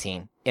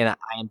 2017.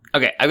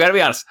 Okay, I've got to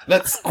be honest.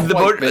 That's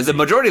the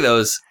majority of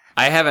those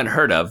I haven't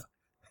heard of.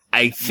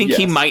 I think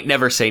he might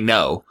never say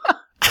no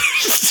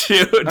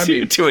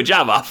to a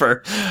job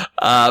offer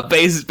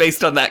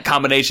based on that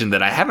combination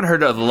that I haven't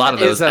heard of a lot of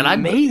those. And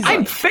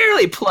I'm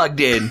fairly plugged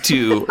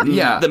into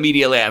the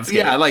media landscape.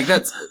 Yeah, like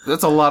that's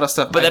a lot of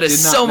stuff. But that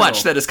is so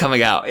much that is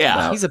coming out.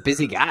 Yeah. He's a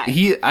busy guy.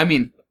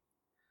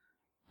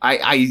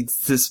 I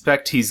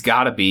suspect he's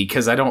got to be,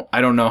 because I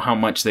don't know how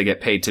much they get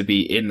paid to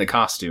be in the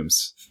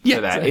costumes for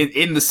that,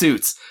 in the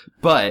suits,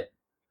 but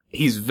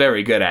he's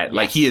very good at it.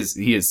 Like he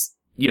is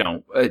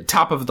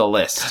top of the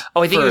list.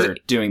 Oh, I think for he was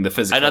doing the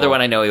physical. Another one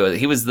I know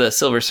he was the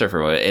Silver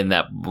Surfer in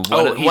that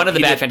one of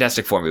the Bad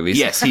Fantastic Four movies.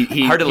 Yes, he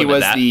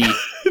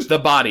was the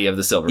body of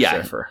the Silver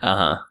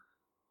Surfer.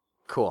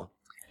 Cool.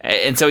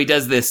 And so he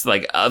does this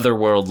like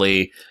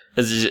otherworldly.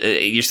 The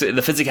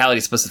physicality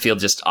is supposed to feel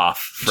just off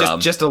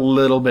from just a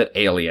little bit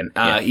alien.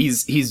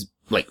 He's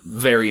like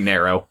very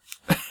narrow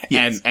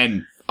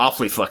and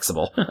awfully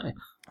flexible.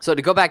 So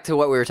to go back to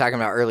what we were talking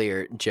about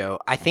earlier, Joe,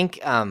 I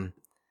think that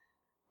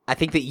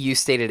you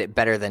stated it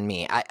better than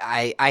me.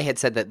 I had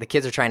said that the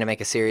kids are trying to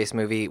make a serious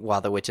movie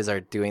while the witches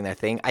are doing their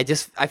thing. I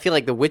feel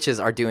like the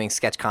witches are doing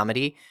sketch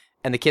comedy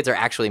and the kids are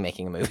actually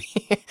making a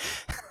movie.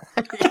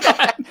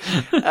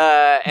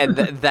 And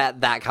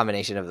that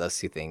combination of those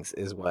two things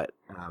is what.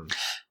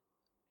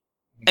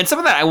 And some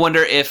of that, I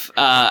wonder if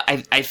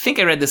I think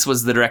I read this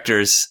was the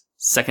director's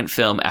second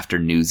film after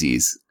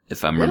Newsies,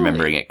 if I'm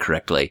remembering it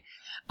correctly.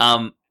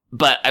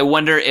 But I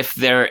wonder if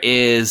there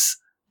is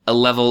a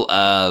level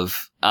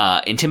of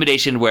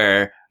intimidation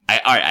where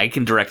I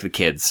can direct the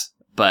kids,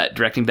 but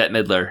directing Bette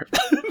Midler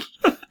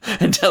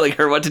and telling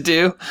her what to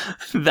do,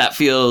 that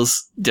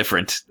feels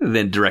different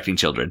than directing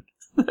children,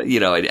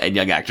 and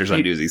young actors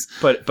on Newsies.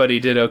 But he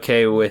did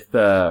okay with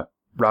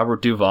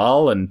Robert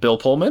Duvall and Bill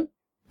Pullman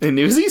in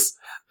Newsies.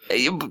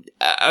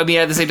 I mean,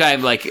 at the same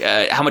time, like,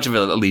 how much of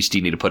a leash do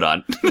you need to put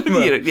on?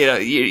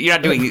 You're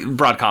not doing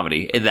broad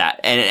comedy in that,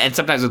 and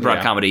sometimes with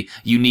broad comedy,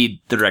 you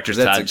need the director's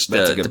touch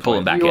to pull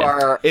him back in.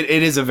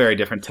 It is a very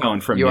different tone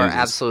from You Newsies. are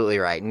absolutely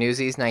right.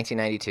 Newsies,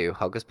 1992.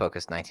 Hocus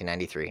Pocus,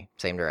 1993.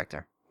 Same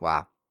director.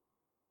 Wow.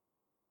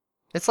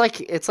 It's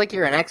like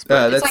you're an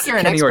expert. That's like you're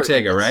an Kenny expert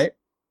Ortega, right?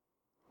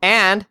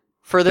 And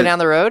further down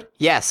the road,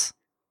 yes,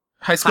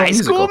 High School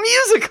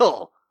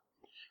Musical.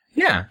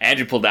 Yeah,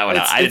 Andrew pulled that one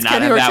out. I did not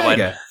Kenny have that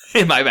Ortega.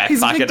 one in my back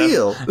He's pocket. a big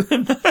deal.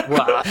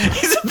 Wow.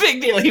 He's a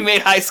big deal. He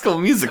made High School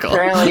Musical.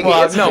 Apparently,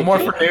 More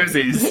for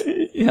Newsies.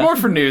 More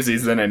for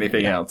Newsies than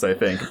anything else, I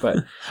think.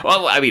 But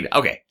well, I mean,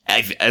 okay.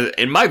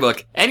 In my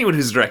book, anyone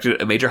who's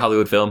directed a major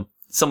Hollywood film,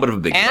 somewhat of a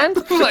big and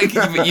deal. Like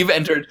you've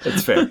entered.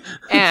 it's fair.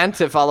 And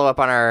to follow up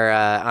on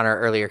our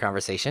earlier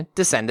conversation,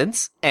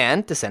 Descendants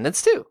and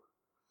Descendants 2.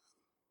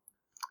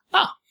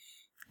 Oh.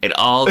 It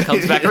all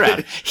comes back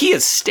around. He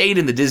has stayed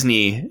in the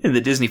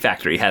Disney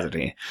factory, hasn't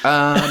he?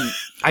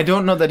 I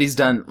don't know that he's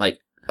done like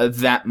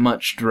that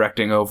much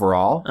directing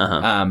overall.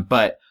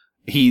 But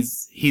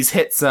he's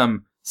hit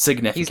some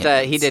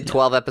significant. He did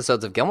 12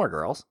 episodes of Gilmore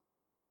Girls,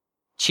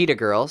 Cheetah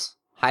Girls,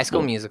 High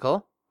School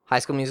Musical, High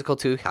School Musical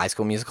 2, High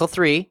School Musical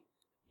 3.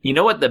 You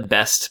know what the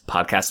best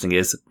podcasting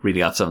is?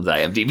 Reading off someone's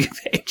IMDb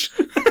page.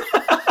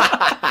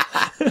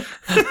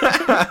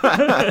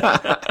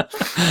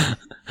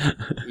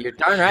 You're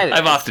darn right.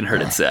 I've often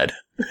heard it said.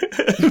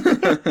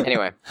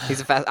 Anyway,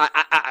 he's a fast.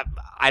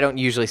 I don't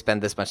usually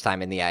spend this much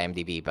time in the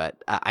IMDb, but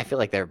I feel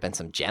like there have been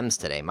some gems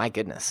today. My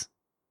goodness,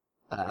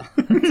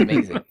 it's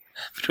amazing.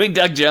 Between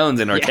Doug Jones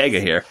and Ortega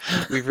here,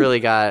 we've really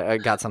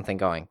got something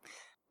going.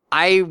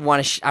 I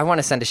want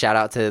to send a shout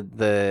out to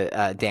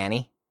the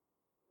Danny.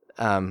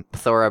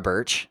 Thora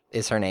Birch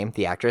is her name,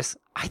 the actress.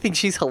 I think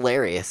she's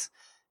hilarious,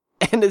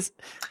 and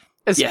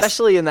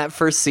especially in that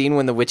first scene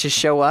when the witches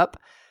show up.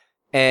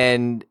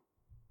 And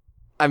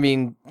I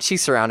mean,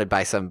 she's surrounded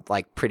by some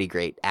like pretty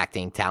great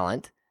acting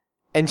talent,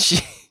 and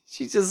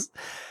she's just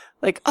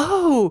like,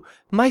 "Oh,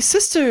 my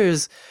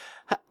sisters,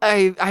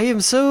 I am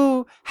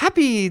so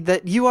happy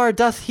that you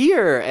doth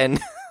here,"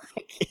 and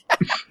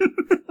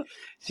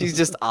she's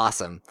just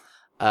awesome.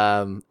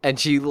 And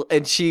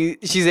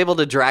she's able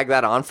to drag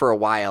that on for a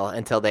while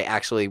until they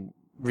actually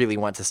really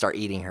want to start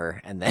eating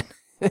her, and then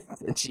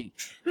and she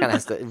kind of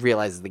has to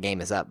realize the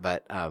game is up.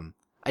 But I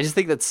just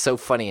think that's so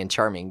funny and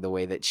charming the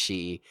way that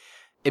she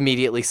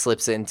immediately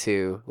slips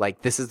into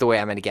like, this is the way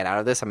I'm going to get out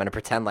of this. I'm going to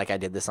pretend like I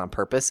did this on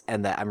purpose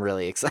and that I'm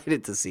really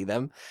excited to see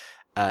them.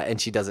 And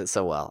she does it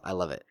so well. I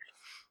love it.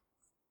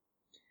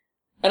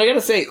 And I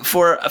gotta say,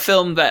 for a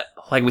film that,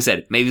 like we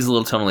said, maybe is a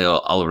little tonally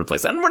all over the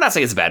place, and we're not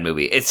saying it's a bad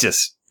movie. It's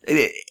just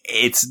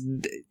it's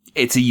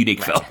a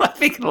unique film, I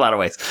think, in a lot of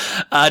ways.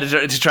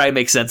 To try and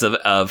make sense of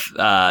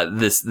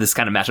this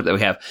kind of matchup that we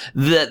have.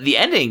 The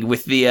ending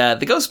with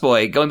the ghost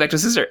boy going back to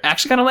his sister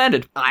actually kind of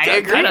landed. I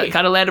agree.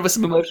 Kind of landed with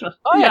some emotional.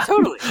 Oh yeah,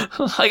 totally.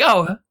 Like,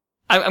 oh,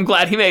 I'm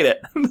glad he made it.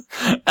 And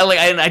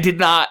I did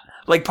not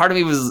like. Part of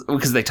me was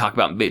because they talk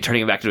about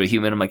turning him back into a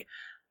human. I'm like,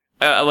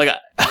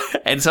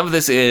 and some of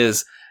this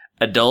is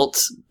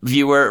adult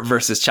viewer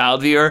versus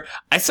child viewer.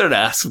 I started to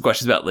ask some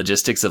questions about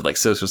logistics of like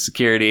social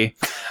security,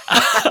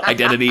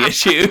 identity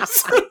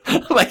issues.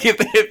 Like if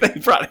they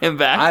brought him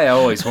back. I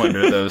always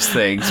wonder those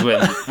things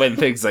when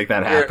things like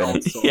that happen.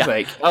 Yeah.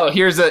 Like, oh,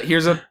 here's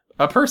a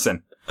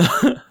person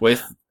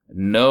with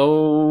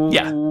no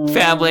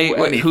family.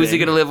 anything. Who's he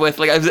going to live with?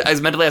 Like I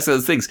was mentally asking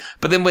those things.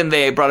 But then when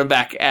they brought him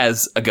back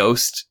as a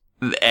ghost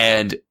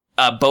and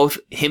both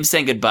him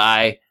saying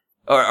goodbye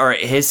or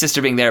his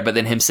sister being there, but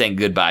then him saying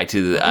goodbye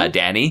to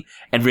Danny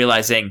and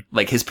realizing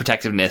like his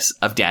protectiveness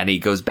of Danny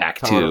goes back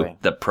to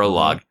the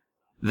prologue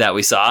that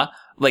we saw.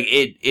 Like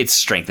it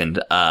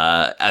strengthened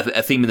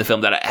a theme in the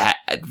film that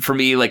for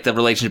me, like the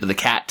relationship of the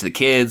cat to the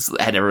kids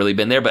had never really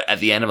been there. But at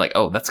the end, I'm like,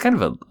 oh, that's kind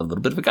of a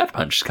little bit of a gut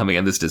punch coming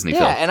in this Disney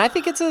film. Yeah, and I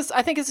think it's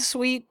a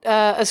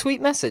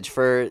sweet message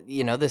for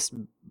this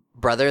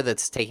brother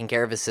that's taking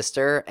care of his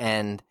sister,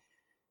 and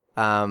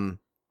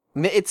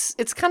it's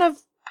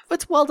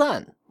well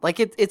done. Like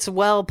it's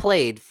well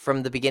played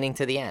from the beginning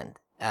to the end,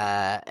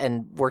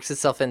 and works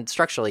itself in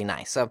structurally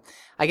nice. So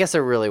I guess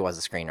there really was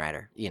a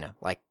screenwriter,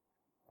 like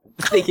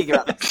thinking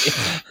about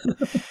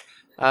this.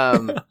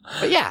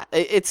 But yeah,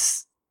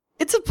 it's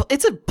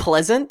a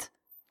pleasant,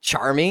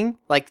 charming,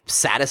 like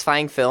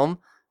satisfying film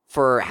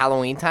for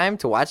Halloween time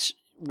to watch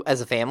as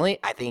a family.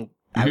 I think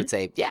I would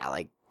say, yeah,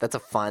 like that's a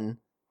fun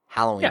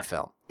Halloween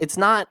film. It's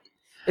not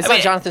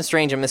Jonathan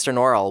Strange and Mr.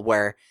 Norrell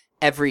where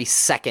every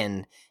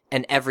second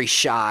and every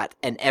shot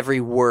and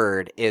every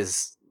word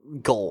is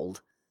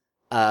gold.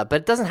 But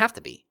it doesn't have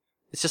to be.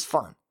 It's just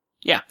fun.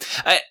 Yeah.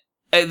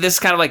 This is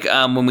kind of like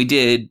when we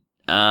did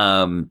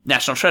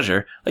National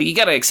Treasure. Like, you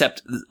got to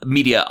accept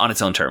media on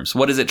its own terms.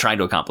 What is it trying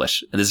to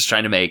accomplish? And this is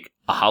trying to make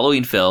a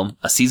Halloween film,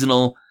 a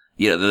seasonal,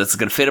 that's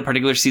going to fit a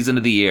particular season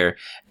of the year,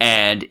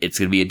 and it's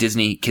going to be a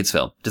Disney kids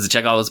film. Does it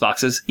check all those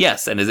boxes?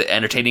 Yes. And is it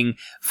entertaining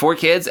for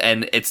kids?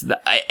 And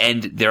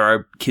and there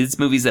are kids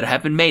movies that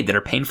have been made that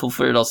are painful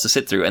for adults to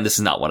sit through, and this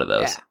is not one of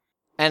those. Yeah.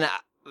 And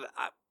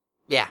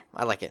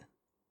I like it.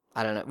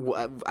 I don't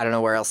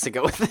know where else to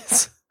go with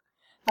this.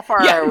 How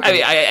far are we? I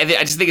mean,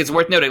 I just think it's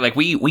worth noting, like,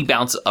 we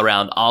bounce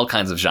around all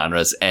kinds of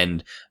genres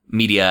and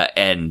media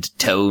and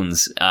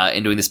tones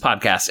in doing this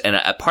podcast, and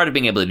a part of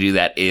being able to do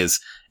that is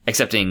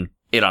accepting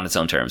it on its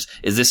own terms.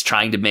 Is this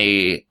trying to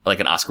make like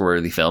an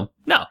Oscar-worthy film?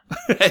 No,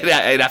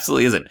 it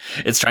absolutely isn't.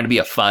 It's trying to be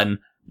a fun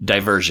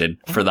diversion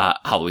for the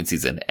Halloween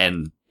season,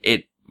 and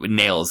it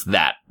nails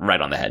that right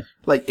on the head.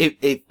 Like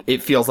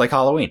it feels like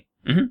Halloween.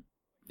 Mm-hmm.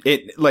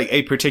 It like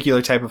a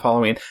particular type of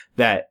Halloween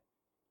that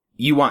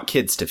you want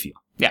kids to feel.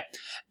 Yeah,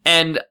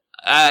 and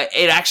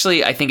it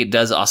actually, I think it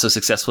does also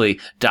successfully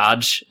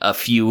dodge a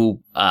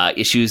few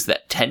issues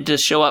that tend to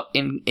show up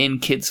in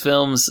kids'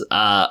 films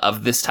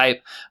of this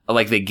type.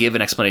 Like, they give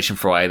an explanation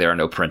for why there are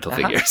no parental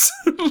figures.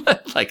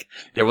 Like,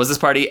 there was this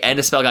party and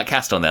a spell got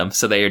cast on them,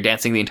 so they are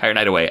dancing the entire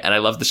night away. And I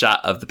love the shot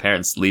of the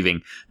parents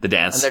leaving the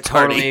dance and they're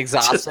party. Totally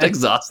exhausted. Just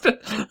exhausted.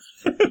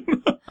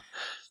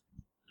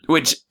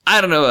 Which, I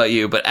don't know about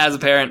you, but as a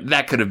parent,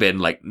 that could have been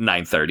like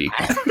 9:30.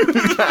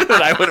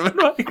 That I would have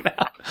been like,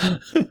 now.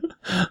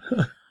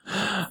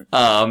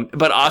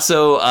 But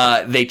also,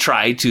 they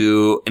tried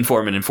to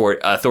inform an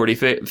authority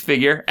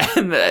figure,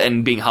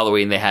 and being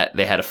Halloween, they had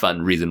a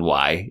fun reason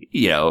why,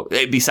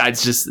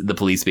 besides just the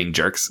police being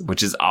jerks,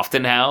 which is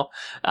often how,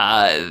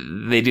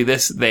 they do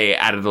this. They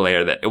added the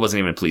layer that it wasn't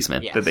even a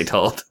policeman that they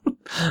told,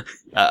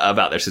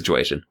 about their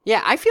situation.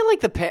 Yeah. I feel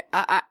like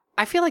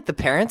the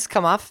parents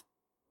come off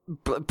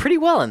pretty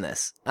well in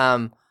this.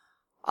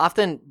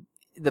 Often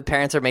the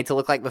parents are made to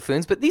look like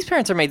buffoons, but these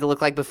parents are made to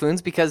look like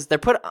buffoons because they're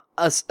put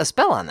a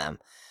spell on them.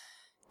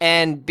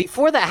 And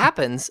before that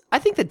happens, I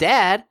think the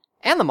dad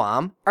and the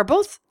mom are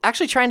both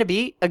actually trying to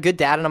be a good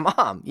dad and a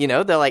mom.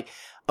 They're like,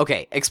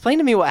 okay, explain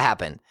to me what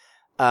happened.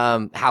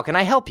 How can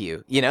I help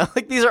you?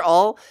 Like, these are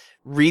all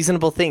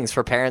reasonable things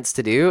for parents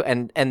to do,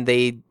 and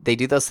they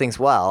do those things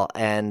well,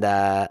 and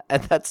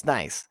that's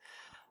nice.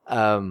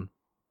 I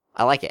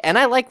like it. And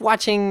I like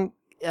watching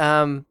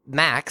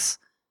Max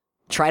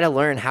try to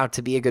learn how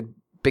to be a good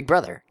big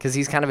brother, because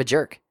he's kind of a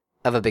jerk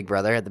of a big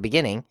brother at the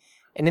beginning,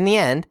 and in the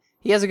end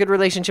he has a good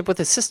relationship with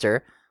his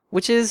sister,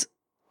 which is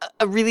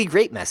a really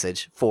great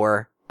message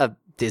for a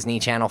Disney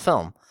Channel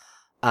film.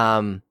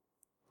 And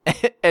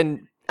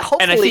hopefully,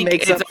 and I think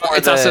makes up for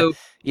it's also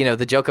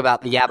the joke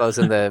about the Yabos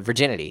and the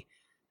virginity.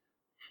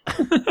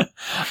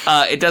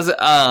 It does.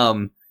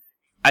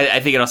 I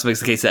think it also makes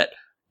the case that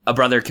a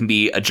brother can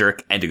be a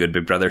jerk and a good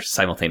big brother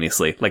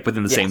simultaneously, like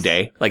within the same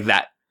day. Like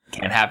that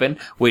can happen.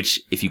 Which,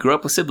 if you grew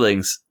up with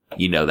siblings,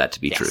 you know that to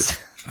be true.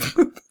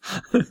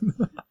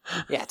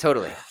 Yeah,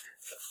 totally.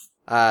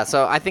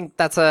 So I think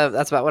that's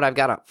about what I've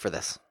got up for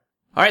this.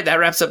 All right, that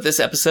wraps up this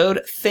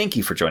episode. Thank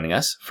you for joining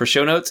us. For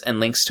show notes and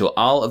links to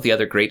all of the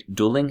other great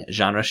dueling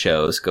genre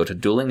shows, go to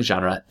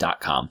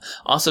duelinggenre.com.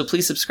 Also,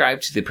 please subscribe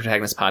to the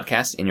Protagonist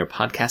podcast in your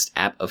podcast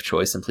app of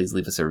choice, and please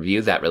leave us a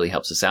review. That really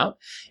helps us out.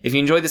 If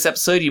you enjoyed this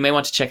episode, you may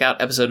want to check out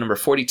episode number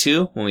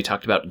 42, when we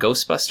talked about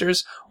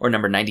Ghostbusters, or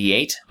number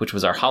 98, which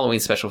was our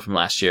Halloween special from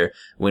last year,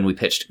 when we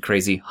pitched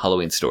crazy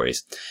Halloween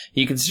stories.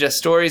 You can suggest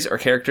stories or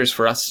characters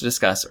for us to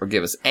discuss, or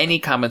give us any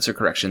comments or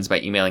corrections by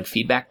emailing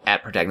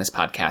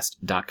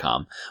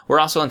feedback@protagonistpodcast.com. We're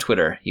also on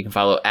Twitter. You can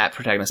follow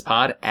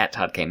 @ProtagonistPod,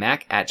 @Todd K.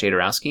 Mack,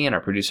 @Jadorowski, and our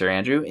producer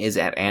Andrew is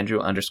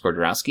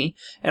 @Andrew_Dorowski.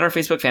 And our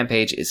Facebook fan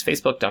page is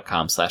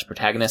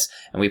facebook.com/protagonist,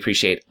 and we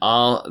appreciate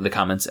all the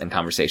comments and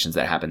conversations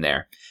that happen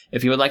there.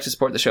 If you would like to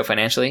support the show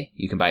financially,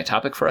 you can buy a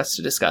topic for us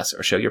to discuss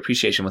or show your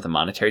appreciation with a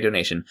monetary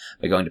donation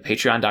by going to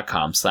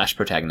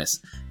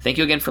patreon.com/protagonist. Thank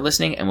you again for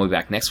listening, and we'll be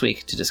back next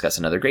week to discuss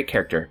another great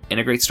character in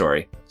a great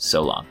story.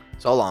 So long.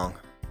 So long.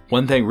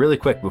 One thing really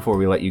quick before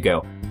we let you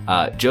go.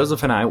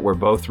 Joseph and I were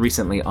both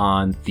recently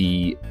on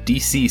the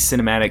DC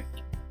Cinematic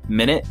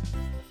Minute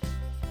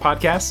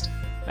podcast.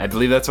 I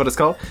believe that's what it's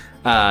called.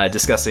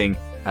 Discussing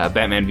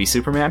Batman v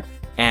Superman.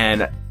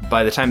 And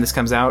by the time this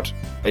comes out,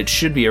 it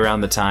should be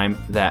around the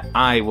time that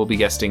I will be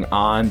guesting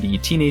on the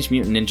Teenage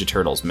Mutant Ninja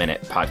Turtles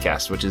Minute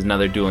podcast, which is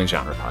another dueling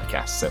genre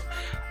podcast. So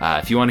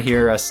if you want to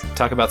hear us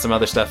talk about some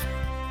other stuff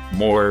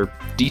more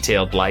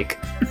detailed, like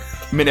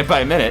minute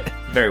by minute.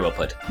 Very well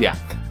put. Yeah.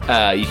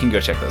 You can go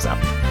check those out.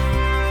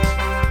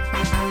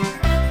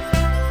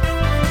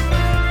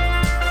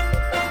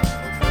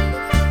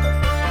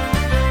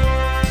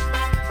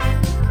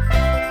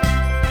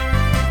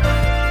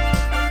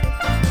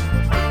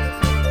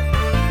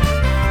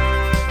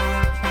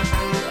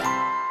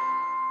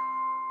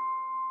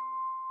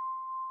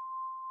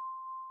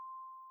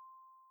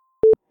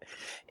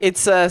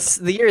 It's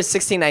the year is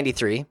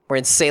 1693. We're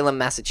in Salem,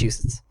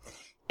 Massachusetts.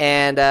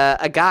 And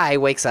a guy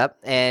wakes up,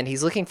 and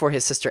he's looking for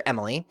his sister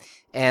Emily,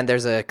 and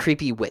there's a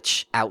creepy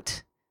witch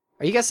out.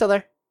 Are you guys still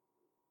there?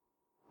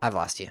 I've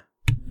lost you.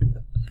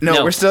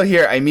 No, we're still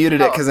here. I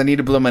muted it because I need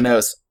to blow my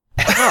nose.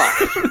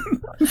 Oh.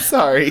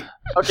 Sorry.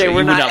 Okay, You we're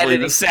would not not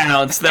believe editing the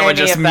sounds that were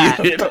just any of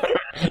that. muted.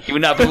 You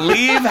would not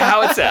believe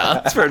how it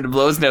sounds for him to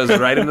blow his nose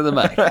right into the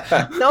mic.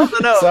 No.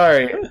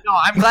 Sorry. No,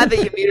 I'm glad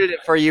that you muted it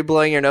for you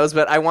blowing your nose,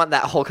 but I want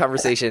that whole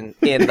conversation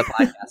in the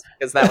podcast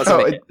because that was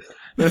amazing.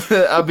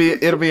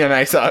 It'll be a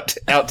nice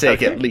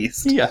outtake at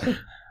least. Yeah.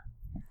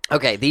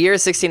 Okay, the year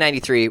is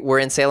 1693. We're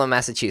in Salem,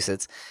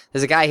 Massachusetts.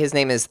 There's a guy, his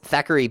name is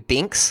Thackeray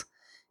Binks,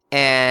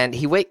 and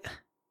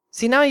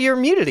See, now you're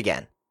muted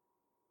again.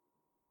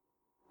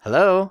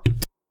 Hello?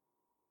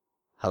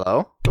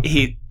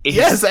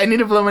 Yes, I need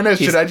to blow my nose.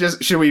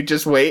 Should we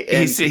just wait?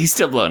 He's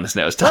still blowing his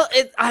nose. Well,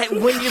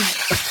 when you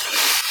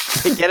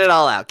get it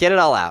all out.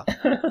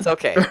 It's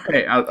okay.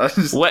 Okay, I'll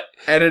just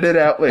edit it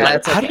out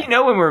later. How do you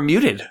know when we're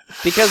muted?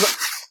 Because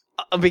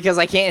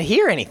I can't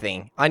hear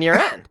anything on your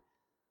end.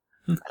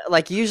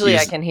 Like usually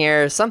I can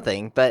hear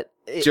something, but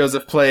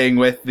Joseph playing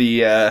with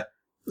the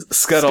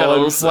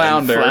Scuttle and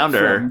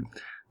Flounder.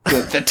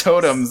 The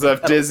totems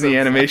of Disney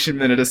Animation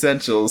Minute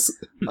Essentials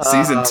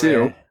Season 2.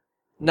 Man.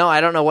 No,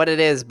 I don't know what it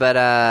is, but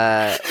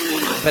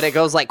it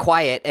goes like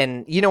quiet,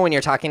 and you know when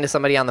you're talking to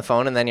somebody on the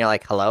phone, and then you're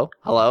like, hello?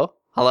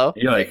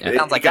 You're like, it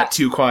sounds like got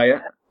too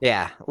quiet.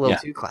 Yeah, a little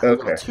too quiet.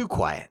 Okay. A little too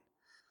quiet.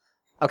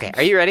 Okay,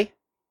 are you ready?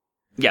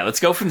 Yeah,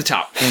 let's go from the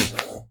top.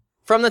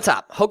 From the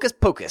top, Hocus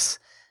Pocus.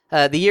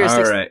 The year is...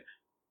 All right.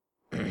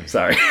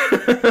 Sorry.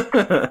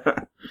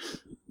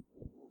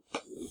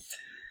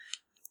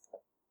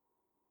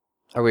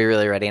 Are we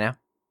really ready now?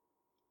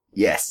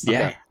 Yes. Yeah.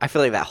 Okay. I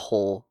feel like that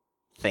whole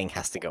thing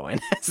has to go in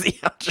as the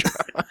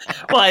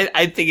outro. Well,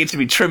 I think it should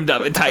be trimmed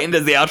up and tightened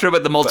as the outro,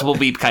 but the multiple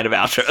beep kind of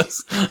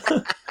outros.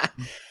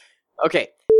 Okay.